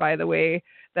exacerbated by the way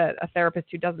that a therapist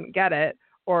who doesn't get it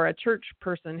or a church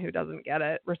person who doesn't get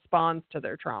it responds to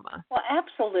their trauma. Well,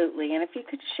 absolutely. And if you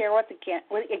could share with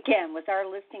our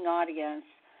listening audience,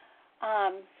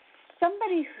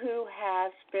 somebody who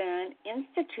has been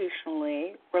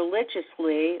institutionally,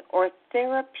 religiously, or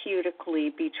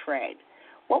therapeutically betrayed,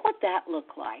 what would that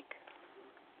look like?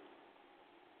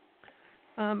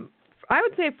 I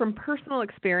would say from personal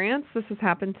experience, this has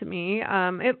happened to me.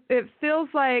 It feels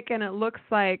like and it looks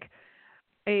like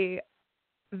a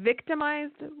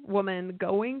victimized woman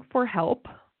going for help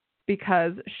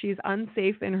because she's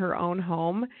unsafe in her own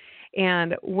home.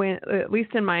 And when, at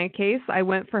least in my case, I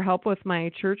went for help with my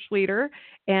church leader.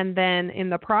 And then in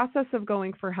the process of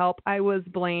going for help, I was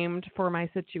blamed for my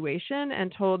situation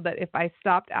and told that if I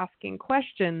stopped asking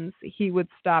questions, he would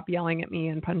stop yelling at me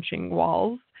and punching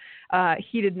walls.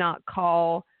 He did not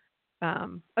call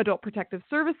Adult Protective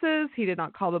Services. He did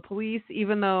not call the police,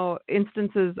 even though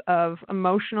instances of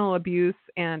emotional abuse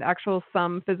and actual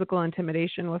some physical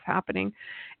intimidation was happening.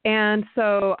 And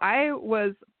so I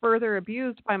was further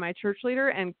abused by my church leader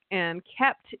and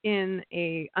kept in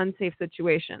a unsafe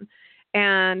situation.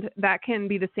 And that can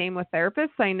be the same with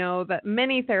therapists. I know that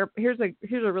many here's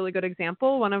a really good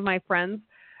example. One of my friends,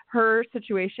 her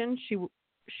situation,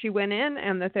 she went in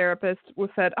and the therapist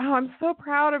said, "Oh, I'm so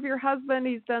proud of your husband.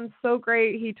 He's done so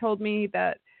great. He told me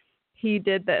that he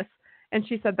did this." And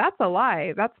she said, "That's a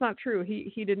lie. That's not true.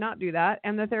 He did not do that."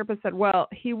 And the therapist said, "Well,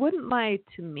 he wouldn't lie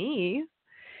to me."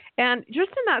 And just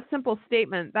in that simple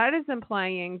statement, that is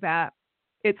implying that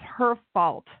it's her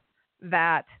fault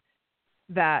that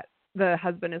the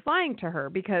husband is lying to her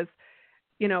because,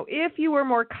 if you were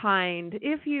more kind,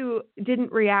 if you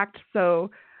didn't react so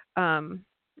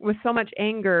with so much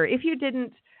anger, if you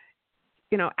didn't,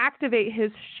 activate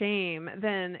his shame,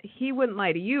 then he wouldn't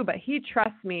lie to you, but he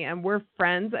trusts me and we're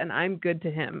friends and I'm good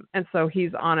to him. And so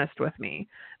he's honest with me,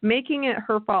 making it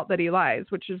her fault that he lies,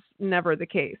 which is never the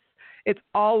case. It's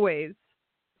always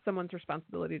someone's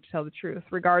responsibility to tell the truth,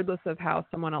 regardless of how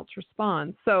someone else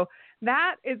responds. So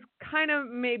that is kind of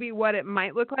maybe what it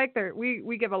might look like.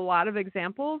 We give a lot of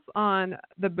examples on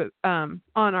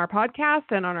our podcast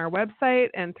and on our website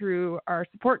and through our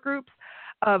support groups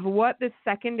of what this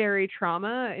secondary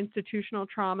trauma, institutional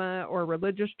trauma or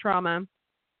religious trauma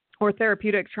or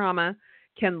therapeutic trauma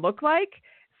can look like,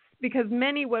 because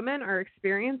many women are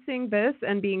experiencing this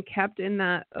and being kept in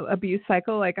that abuse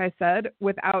cycle, like I said,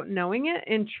 without knowing it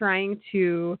and trying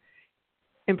to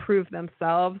improve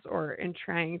themselves or in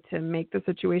trying to make the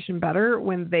situation better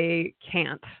when they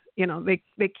can't.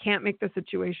 They can't make the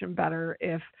situation better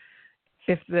if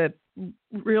the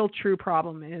real true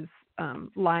problem is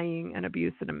lying and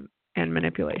abuse and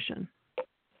manipulation.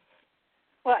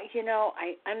 Well,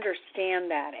 I understand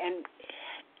that. And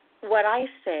what I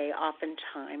say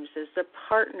oftentimes is the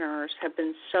partners have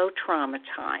been so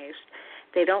traumatized,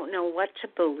 they don't know what to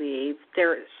believe.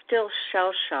 They're still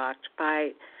shell-shocked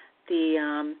by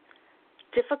the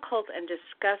difficult and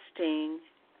disgusting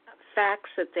facts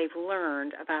that they've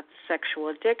learned about sexual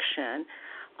addiction.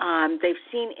 They've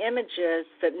seen images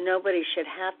that nobody should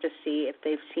have to see if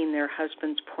they've seen their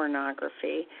husband's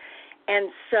pornography. And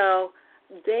so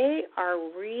they are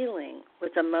reeling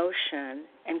with emotion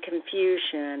and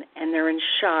confusion, and they're in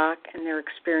shock, and they're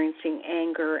experiencing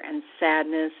anger and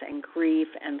sadness and grief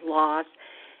and loss.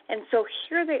 And so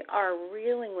here they are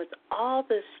reeling with all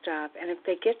this stuff, and if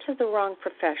they get to the wrong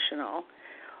professional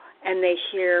and they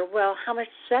hear, "Well, how much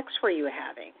sex were you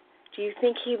having? Do you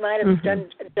think he might have done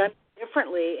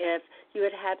differently if you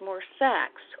had more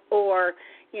sex?" Or,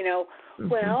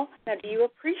 "Well, now do you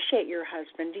appreciate your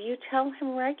husband? Do you tell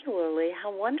him regularly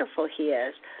how wonderful he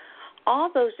is?"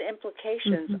 all those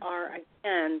implications are,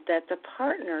 again, that the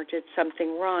partner did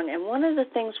something wrong. And one of the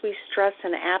things we stress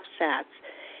in APSATS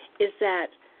is that,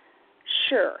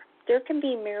 sure, there can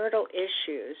be marital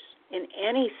issues in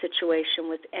any situation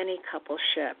with any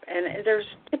coupleship, and there's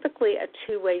typically a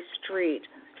two-way street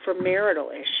for marital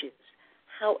issues.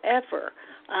 However,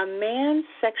 a man's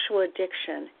sexual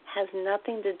addiction has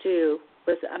nothing to do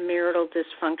with a marital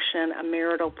dysfunction, a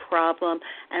marital problem,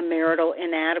 a marital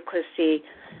inadequacy.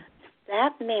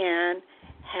 That man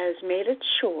has made a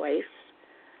choice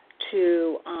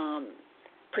to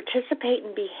participate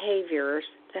in behaviors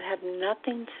that have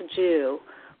nothing to do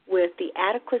with the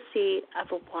adequacy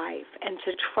of a wife, and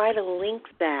to try to link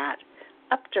that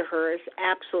up to her is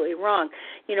absolutely wrong.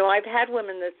 You know, I've had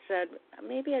women that said,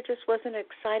 maybe I just wasn't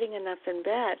exciting enough in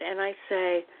bed. And I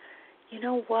say, you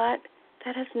know what?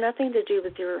 That has nothing to do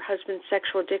with your husband's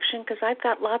sexual addiction, because I've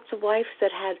got lots of wives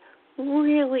that had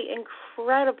really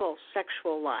incredible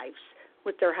sexual lives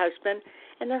with their husband,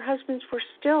 and their husbands were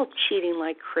still cheating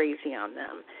like crazy on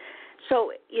them.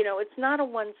 So, you know, it's not a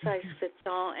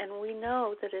one-size-fits-all, and we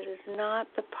know that it is not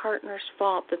the partner's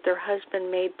fault that their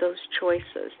husband made those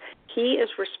choices. He is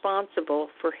responsible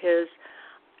for his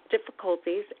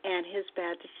difficulties and his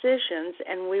bad decisions,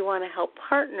 and we want to help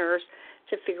partners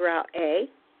to figure out, A,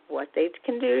 what they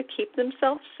can do to keep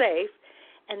themselves safe,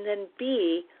 and then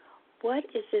B, what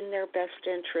is in their best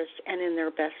interest and in their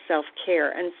best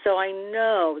self-care. And so I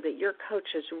know that your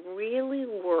coaches really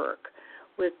work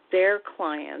with their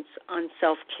clients on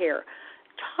self-care.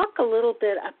 Talk a little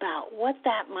bit about what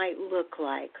that might look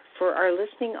like for our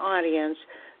listening audience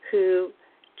who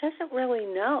doesn't really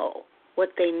know what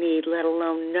they need, let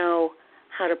alone know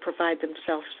how to provide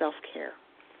themselves self-care.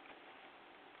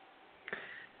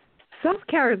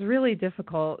 Self-care is really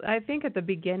difficult. I think at the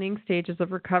beginning stages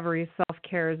of recovery,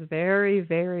 self-care is very,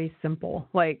 very simple,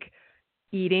 like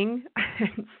eating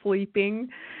and sleeping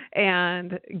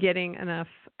and getting enough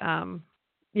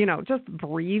just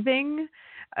breathing.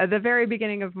 The very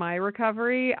beginning of my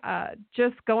recovery,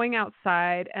 just going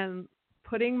outside and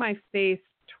putting my face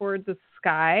toward the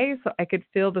sky so I could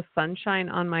feel the sunshine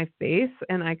on my face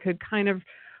and I could kind of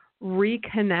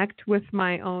reconnect with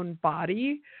my own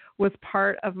body was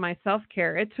part of my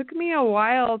self-care. It took me a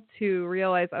while to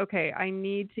realize, okay, I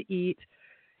need to eat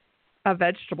a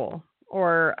vegetable,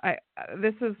 or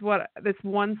this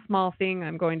one small thing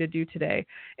I'm going to do today.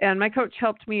 And my coach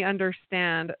helped me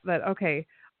understand that, okay,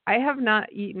 I have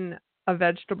not eaten a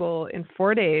vegetable in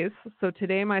 4 days. So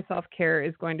today my self-care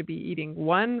is going to be eating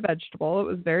one vegetable. It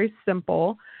was very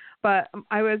simple, but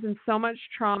I was in so much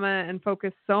trauma and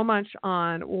focused so much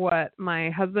on what my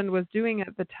husband was doing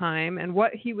at the time and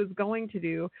what he was going to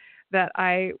do that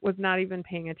I was not even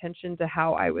paying attention to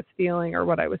how I was feeling or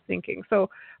what I was thinking. So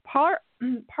part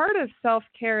of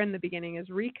self-care in the beginning is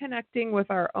reconnecting with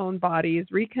our own bodies,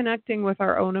 reconnecting with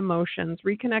our own emotions,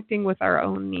 reconnecting with our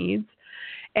own needs.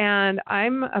 And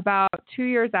I'm about 2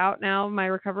 years out now, my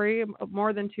recovery,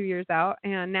 more than 2 years out.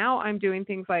 And now I'm doing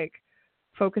things like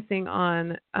focusing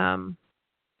on,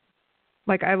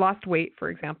 like I lost weight, for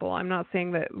example. I'm not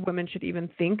saying that women should even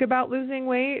think about losing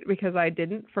weight because I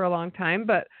didn't for a long time,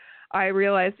 but I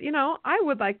realized, I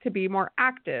would like to be more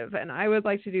active and I would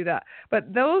like to do that.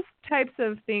 But those types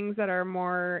of things that are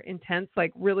more intense,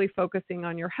 like really focusing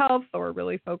on your health or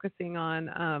really focusing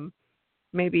on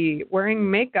maybe wearing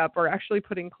makeup or actually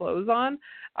putting clothes on,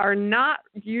 are not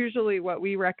usually what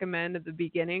we recommend at the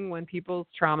beginning when people's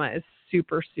trauma is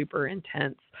super, super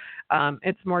intense.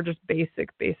 It's more just basic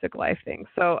life things.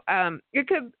 So it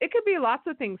could be lots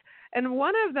of things. And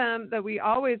one of them that we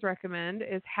always recommend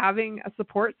is having a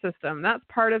support system. That's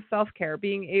part of self-care,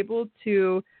 being able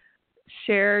to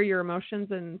share your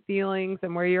emotions and feelings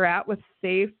and where you're at with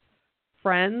safe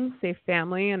friends, safe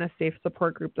family, and a safe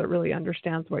support group that really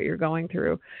understands what you're going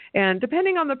through. And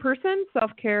depending on the person,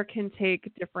 self-care can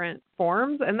take different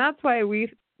forms. And that's why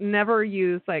we never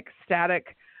use like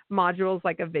static modules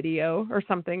like a video or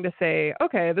something to say,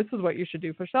 okay, this is what you should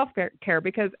do for self-care,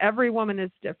 because every woman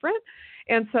is different.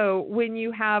 And so when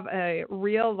you have a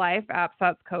real life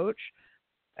APSATS coach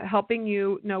helping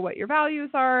you know what your values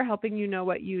are, helping you know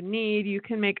what you need, you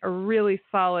can make a really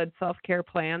solid self-care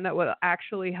plan that will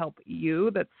actually help you,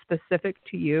 that's specific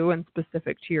to you and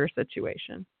specific to your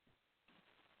situation.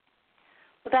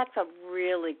 Well, that's a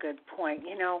really good point.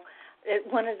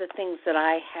 One of the things that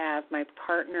I have my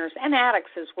partners and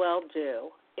addicts as well do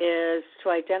is to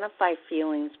identify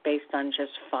feelings based on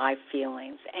just 5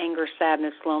 feelings: anger,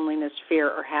 sadness, loneliness, fear,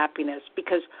 or happiness.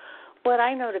 Because what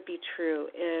I know to be true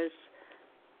is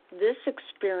this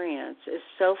experience is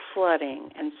so flooding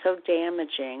and so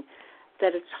damaging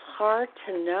that it's hard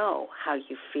to know how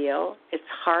you feel. It's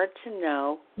hard to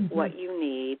know what you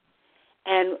need.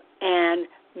 And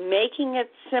making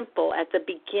it simple at the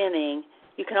beginning,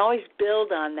 you can always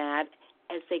build on that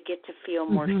as they get to feel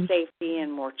more safety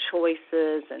and more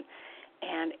choices.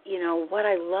 And you know, what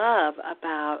I love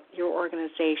about your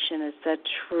organization is that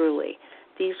truly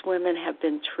these women have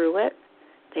been through it.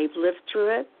 They've lived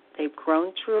through it. They've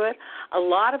grown through it. A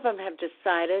lot of them have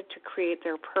decided to create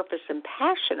their purpose and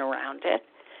passion around it.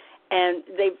 And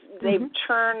they've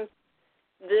turned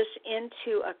this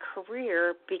into a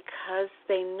career because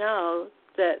they know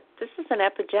that this is an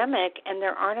epidemic and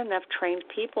there aren't enough trained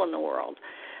people in the world.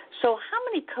 So how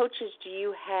many coaches do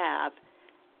you have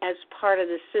as part of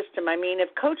the system? I mean, if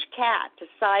Coach Kat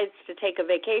decides to take a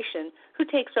vacation, who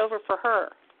takes over for her?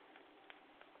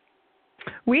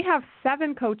 We have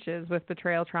 7 coaches with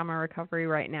Betrayal Trauma Recovery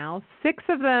right now. 6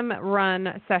 of them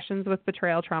run sessions with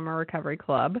Betrayal Trauma Recovery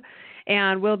Club.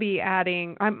 And we'll be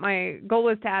adding, my goal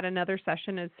is to add another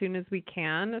session as soon as we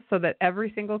can so that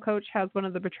every single coach has one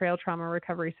of the Betrayal Trauma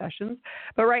Recovery sessions.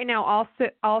 But right now,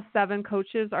 all 7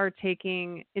 coaches are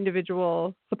taking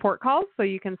individual support calls, so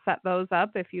you can set those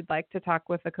up if you'd like to talk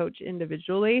with a coach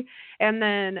individually. And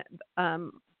then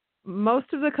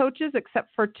most of the coaches,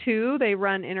 except for 2, they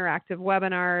run interactive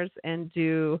webinars and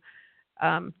do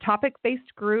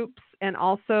topic-based groups. And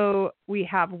also we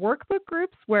have workbook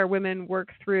groups where women work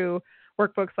through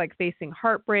workbooks like Facing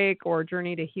Heartbreak or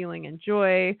Journey to Healing and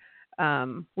Joy.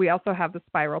 We also have the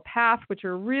Spiral Path, which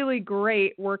are really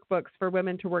great workbooks for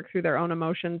women to work through their own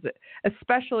emotions,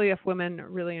 especially if women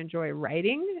really enjoy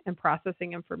writing and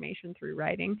processing information through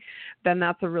writing. Then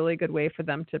that's a really good way for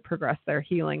them to progress their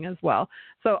healing as well.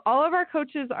 So all of our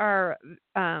coaches are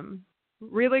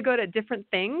really good at different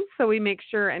things, so we make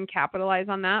sure and capitalize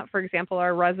on that. For example,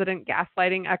 our resident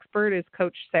gaslighting expert is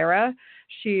Coach Sarah.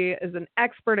 She is an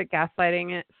expert at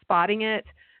gaslighting, spotting it,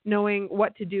 knowing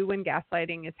what to do when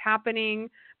gaslighting is happening,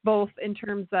 both in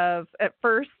terms of at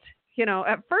first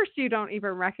you don't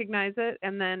even recognize it,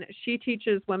 and then she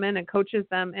teaches women and coaches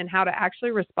them in how to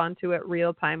actually respond to it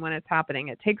real time when it's happening.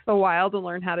 It takes a while to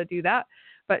learn how to do that,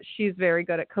 but she's very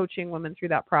good at coaching women through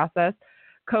that process.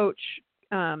 Coach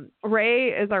Ray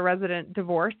is our resident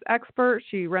divorce expert.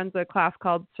 She runs a class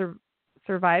called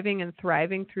Surviving and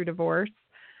Thriving Through Divorce.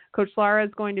 Coach Laura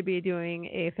is going to be doing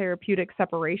a therapeutic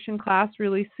separation class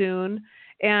really soon.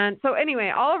 And so anyway,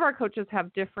 all of our coaches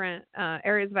have different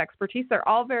areas of expertise. They're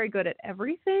all very good at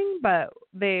everything, but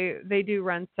they do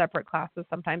run separate classes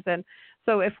sometimes. And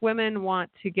so if women want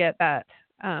to get that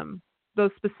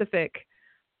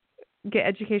get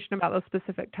education about those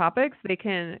specific topics, they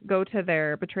can go to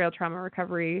their Betrayal Trauma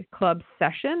Recovery Club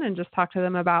session and just talk to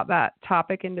them about that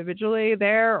topic individually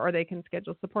there, or they can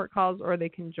schedule support calls, or they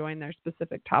can join their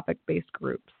specific topic-based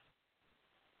groups.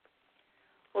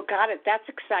 Well, got it. That's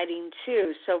exciting,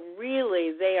 too. So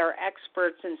really, they are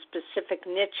experts in specific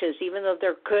niches. Even though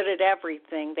they're good at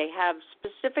everything, they have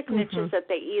specific niches that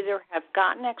they either have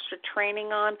gotten extra training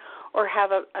on or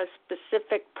have a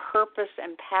specific purpose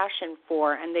and passion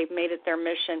for, and they've made it their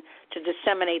mission to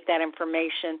disseminate that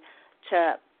information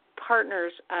to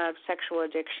partners of sexual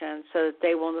addiction so that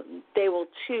they will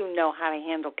too know how to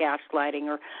handle gaslighting,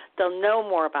 or they'll know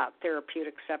more about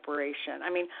therapeutic separation. I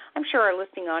mean, I'm sure our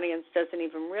listening audience doesn't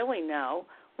even really know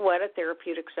what a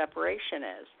therapeutic separation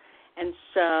is. And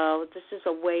so this is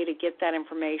a way to get that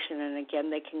information, and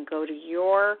again, they can go to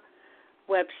your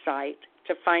website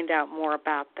to find out more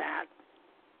about that.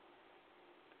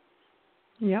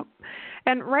 Yep.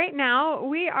 And right now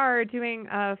we are doing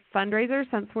a fundraiser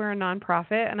since we're a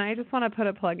nonprofit, and I just want to put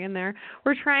a plug in there.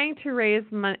 We're trying to raise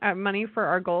money for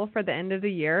our goal for the end of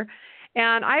the year.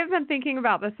 And I've been thinking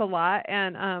about this a lot,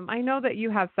 and I know that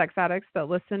you have sex addicts that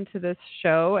listen to this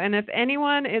show. And if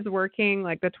anyone is working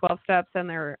like the 12 steps and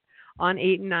they're on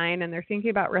 8 and 9 and they're thinking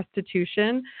about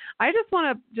restitution, I just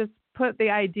want to put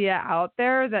the idea out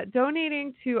there that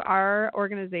donating to our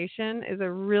organization is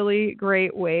a really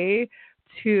great way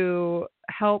to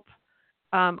help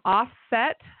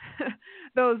offset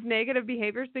those negative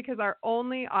behaviors, because our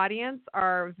only audience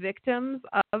are victims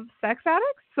of sex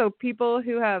addicts, so people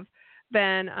who have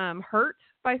been hurt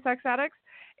by sex addicts.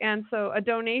 And so a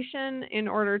donation in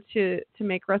order to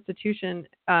make restitution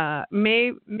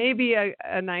may be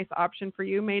a nice option for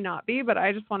you, may not be, but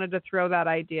I just wanted to throw that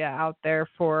idea out there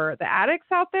for the addicts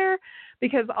out there,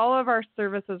 because all of our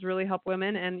services really help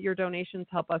women, and your donations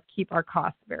help us keep our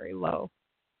costs very low.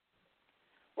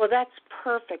 Well, that's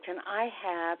perfect. And I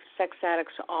have sex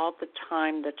addicts all the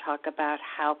time that talk about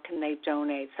how can they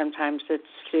donate. Sometimes it's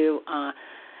to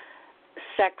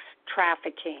sex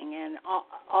trafficking and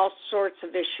all sorts of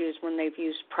issues when they've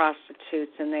used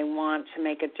prostitutes and they want to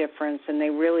make a difference and they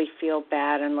really feel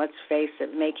bad. And let's face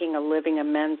it, making a living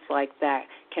amends like that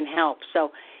can help.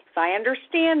 So if I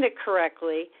understand it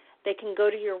correctly, they can go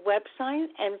to your website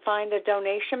and find a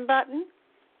donation button.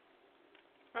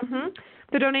 Mm-hmm.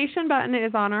 The donation button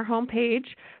is on our homepage.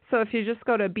 So if you just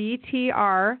go to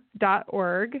btr.org,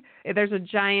 there's a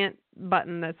giant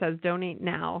button that says donate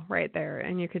now right there,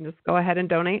 and you can just go ahead and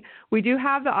donate. We do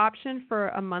have the option for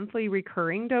a monthly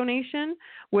recurring donation,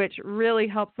 which really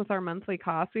helps with our monthly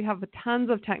costs. We have tons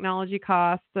of technology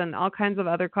costs and all kinds of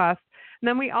other costs. And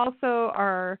then we also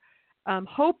are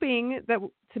hoping that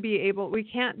to be able, we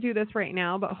can't do this right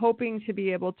now, but hoping to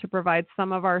be able to provide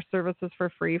some of our services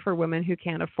for free for women who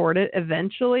can't afford it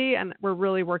eventually, and we're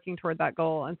really working toward that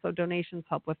goal. And so donations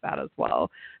help with that as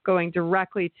well, going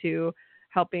directly to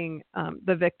helping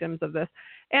the victims of this.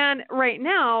 And right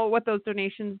now, what those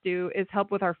donations do is help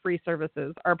with our free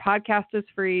services. Our podcast is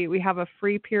free. We have a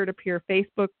free peer-to-peer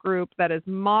Facebook group that is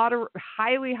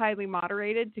highly, highly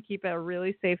moderated to keep it a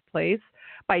really safe place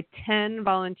by 10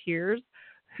 volunteers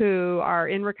who are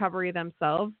in recovery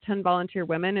themselves, 10 volunteer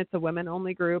women. It's a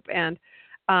women-only group. And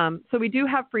so we do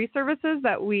have free services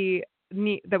that we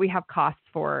have costs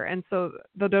for. And so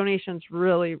the donations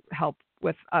really help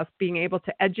with us being able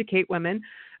to educate women.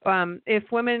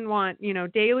 If women want,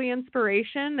 daily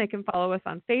inspiration, they can follow us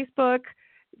on Facebook.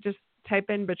 Just type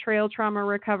in Betrayal Trauma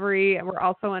Recovery. And we're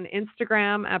also on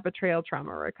Instagram at Betrayal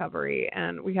Trauma Recovery.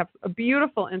 And we have a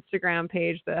beautiful Instagram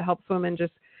page that helps women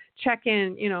just check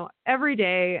in, every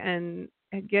day and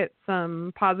get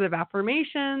some positive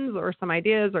affirmations or some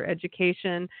ideas or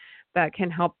education that can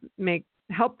help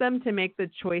them to make the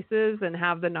choices and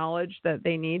have the knowledge that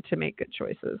they need to make good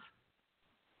choices.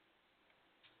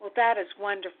 Well, that is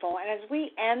wonderful. And as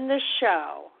we end the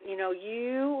show,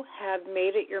 you have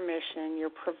made it your mission. You're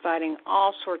providing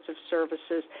all sorts of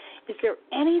services. Is there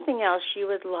anything else you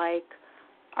would like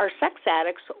our sex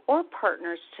addicts or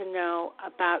partners to know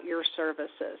about your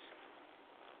services?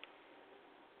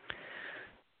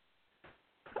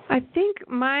 I think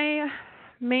my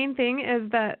main thing is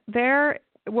that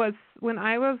when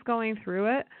I was going through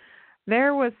it,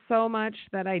 there was so much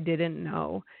that I didn't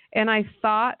know. And I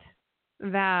thought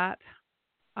that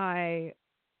I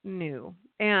knew.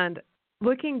 And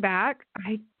looking back,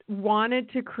 I wanted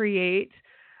to create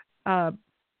a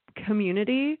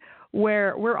community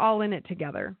where we're all in it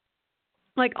together.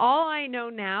 Like, all I know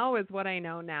now is what I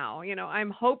know now.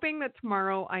 I'm hoping that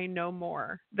tomorrow I know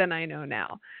more than I know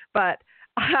now. But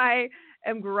I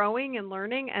am growing and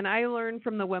learning, and I learn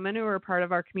from the women who are part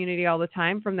of our community all the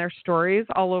time, from their stories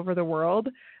all over the world.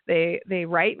 They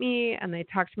write me and they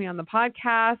talk to me on the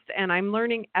podcast, and I'm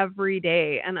learning every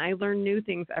day, and I learn new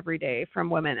things every day from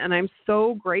women, and I'm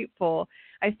so grateful.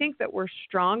 I think that we're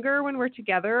stronger when we're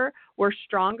together. We're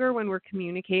stronger when we're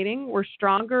communicating. We're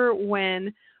stronger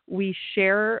when we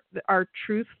share our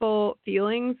truthful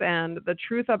feelings and the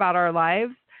truth about our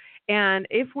lives. And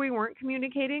if we weren't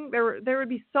communicating, there would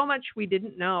be so much we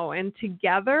didn't know. And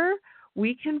together,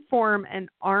 we can form an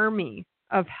army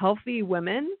of healthy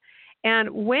women.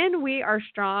 And when we are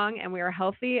strong and we are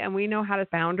healthy and we know how to set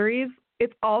boundaries,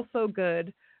 it's also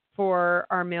good for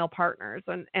our male partners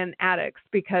and addicts,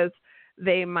 because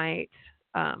they might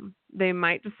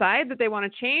decide that they want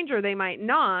to change, or they might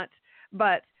not,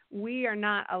 but we are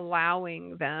not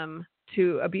allowing them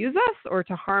to abuse us or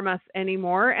to harm us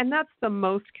anymore. And that's the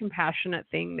most compassionate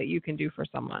thing that you can do for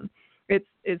someone. It's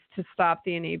to stop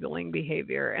the enabling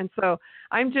behavior. And so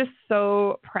I'm just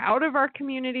so proud of our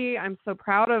community. I'm so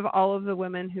proud of all of the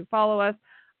women who follow us.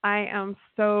 I am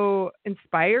so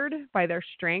inspired by their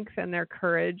strength and their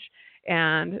courage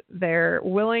and their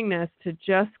willingness to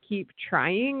just keep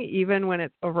trying, even when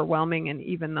it's overwhelming and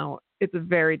even though it's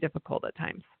very difficult at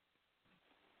times.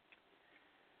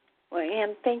 Well,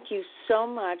 Ann, thank you so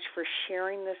much for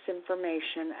sharing this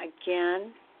information.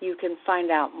 Again, you can find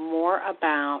out more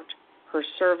about her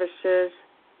services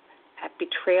at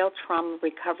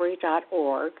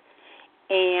betrayaltraumarecovery.org,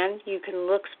 and you can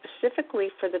look specifically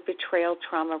for the Betrayal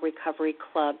Trauma Recovery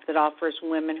Club that offers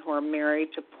women who are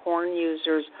married to porn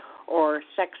users or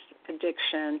sex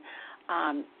addiction,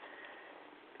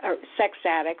 or sex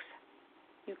addicts.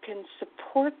 You can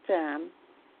support them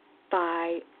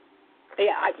by,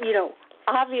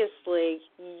 obviously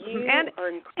you and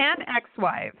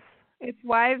ex-wives. It's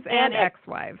wives and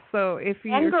ex-wives. So if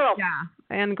you and girls,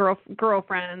 and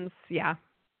girlfriends, yeah.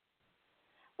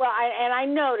 Well, I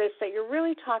noticed that you're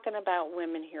really talking about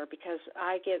women here, because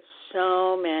I get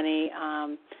so many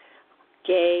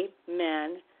gay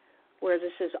men where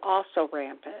this is also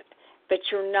rampant. but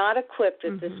you're not equipped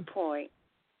at this point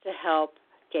to help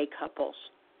gay couples.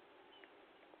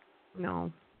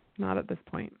 No, not at this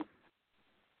point.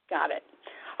 Got it.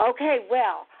 Okay,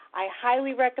 well, I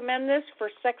highly recommend this for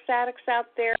sex addicts out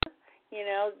there. You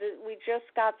know, we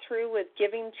just got through with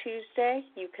Giving Tuesday.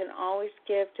 You can always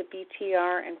give to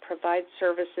BTR and provide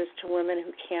services to women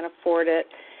who can't afford it.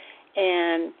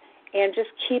 And just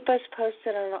keep us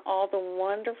posted on all the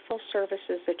wonderful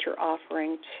services that you're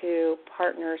offering to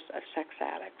partners of sex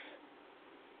addicts.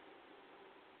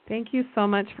 Thank you so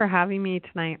much for having me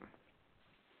tonight.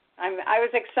 I was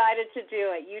excited to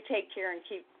do it. You take care and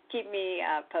keep me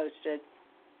posted.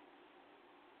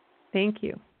 Thank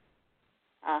you.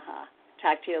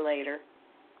 Talk to you later.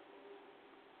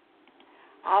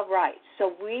 All right.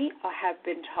 So we have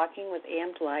been talking with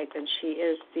Ann Blythe, and she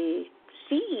is the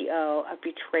CEO of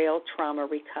Betrayal Trauma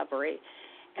Recovery.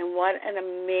 And what an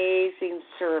amazing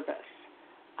service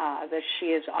that she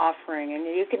is offering. And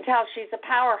you can tell she's a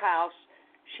powerhouse.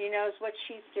 She knows what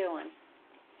she's doing.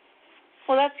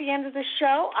 Well, that's the end of the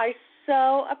show. I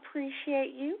so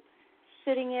appreciate you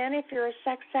sitting in. If you're a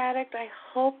sex addict, I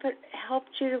hope it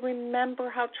helped you to remember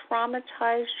how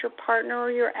traumatized your partner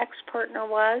or your ex-partner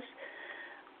was.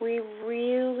 We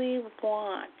really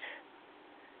want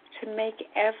to make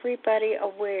everybody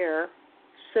aware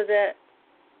so that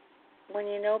when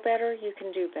you know better, you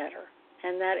can do better.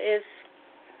 And that is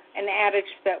an adage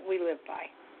that we live by.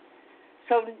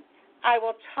 So I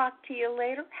will talk to you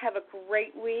later. Have a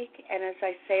great week. And as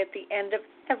I say at the end of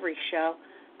every show,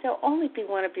 there'll only be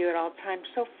one of you at all times,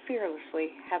 so fearlessly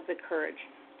have the courage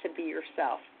to be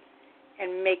yourself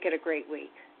and make it a great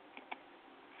week.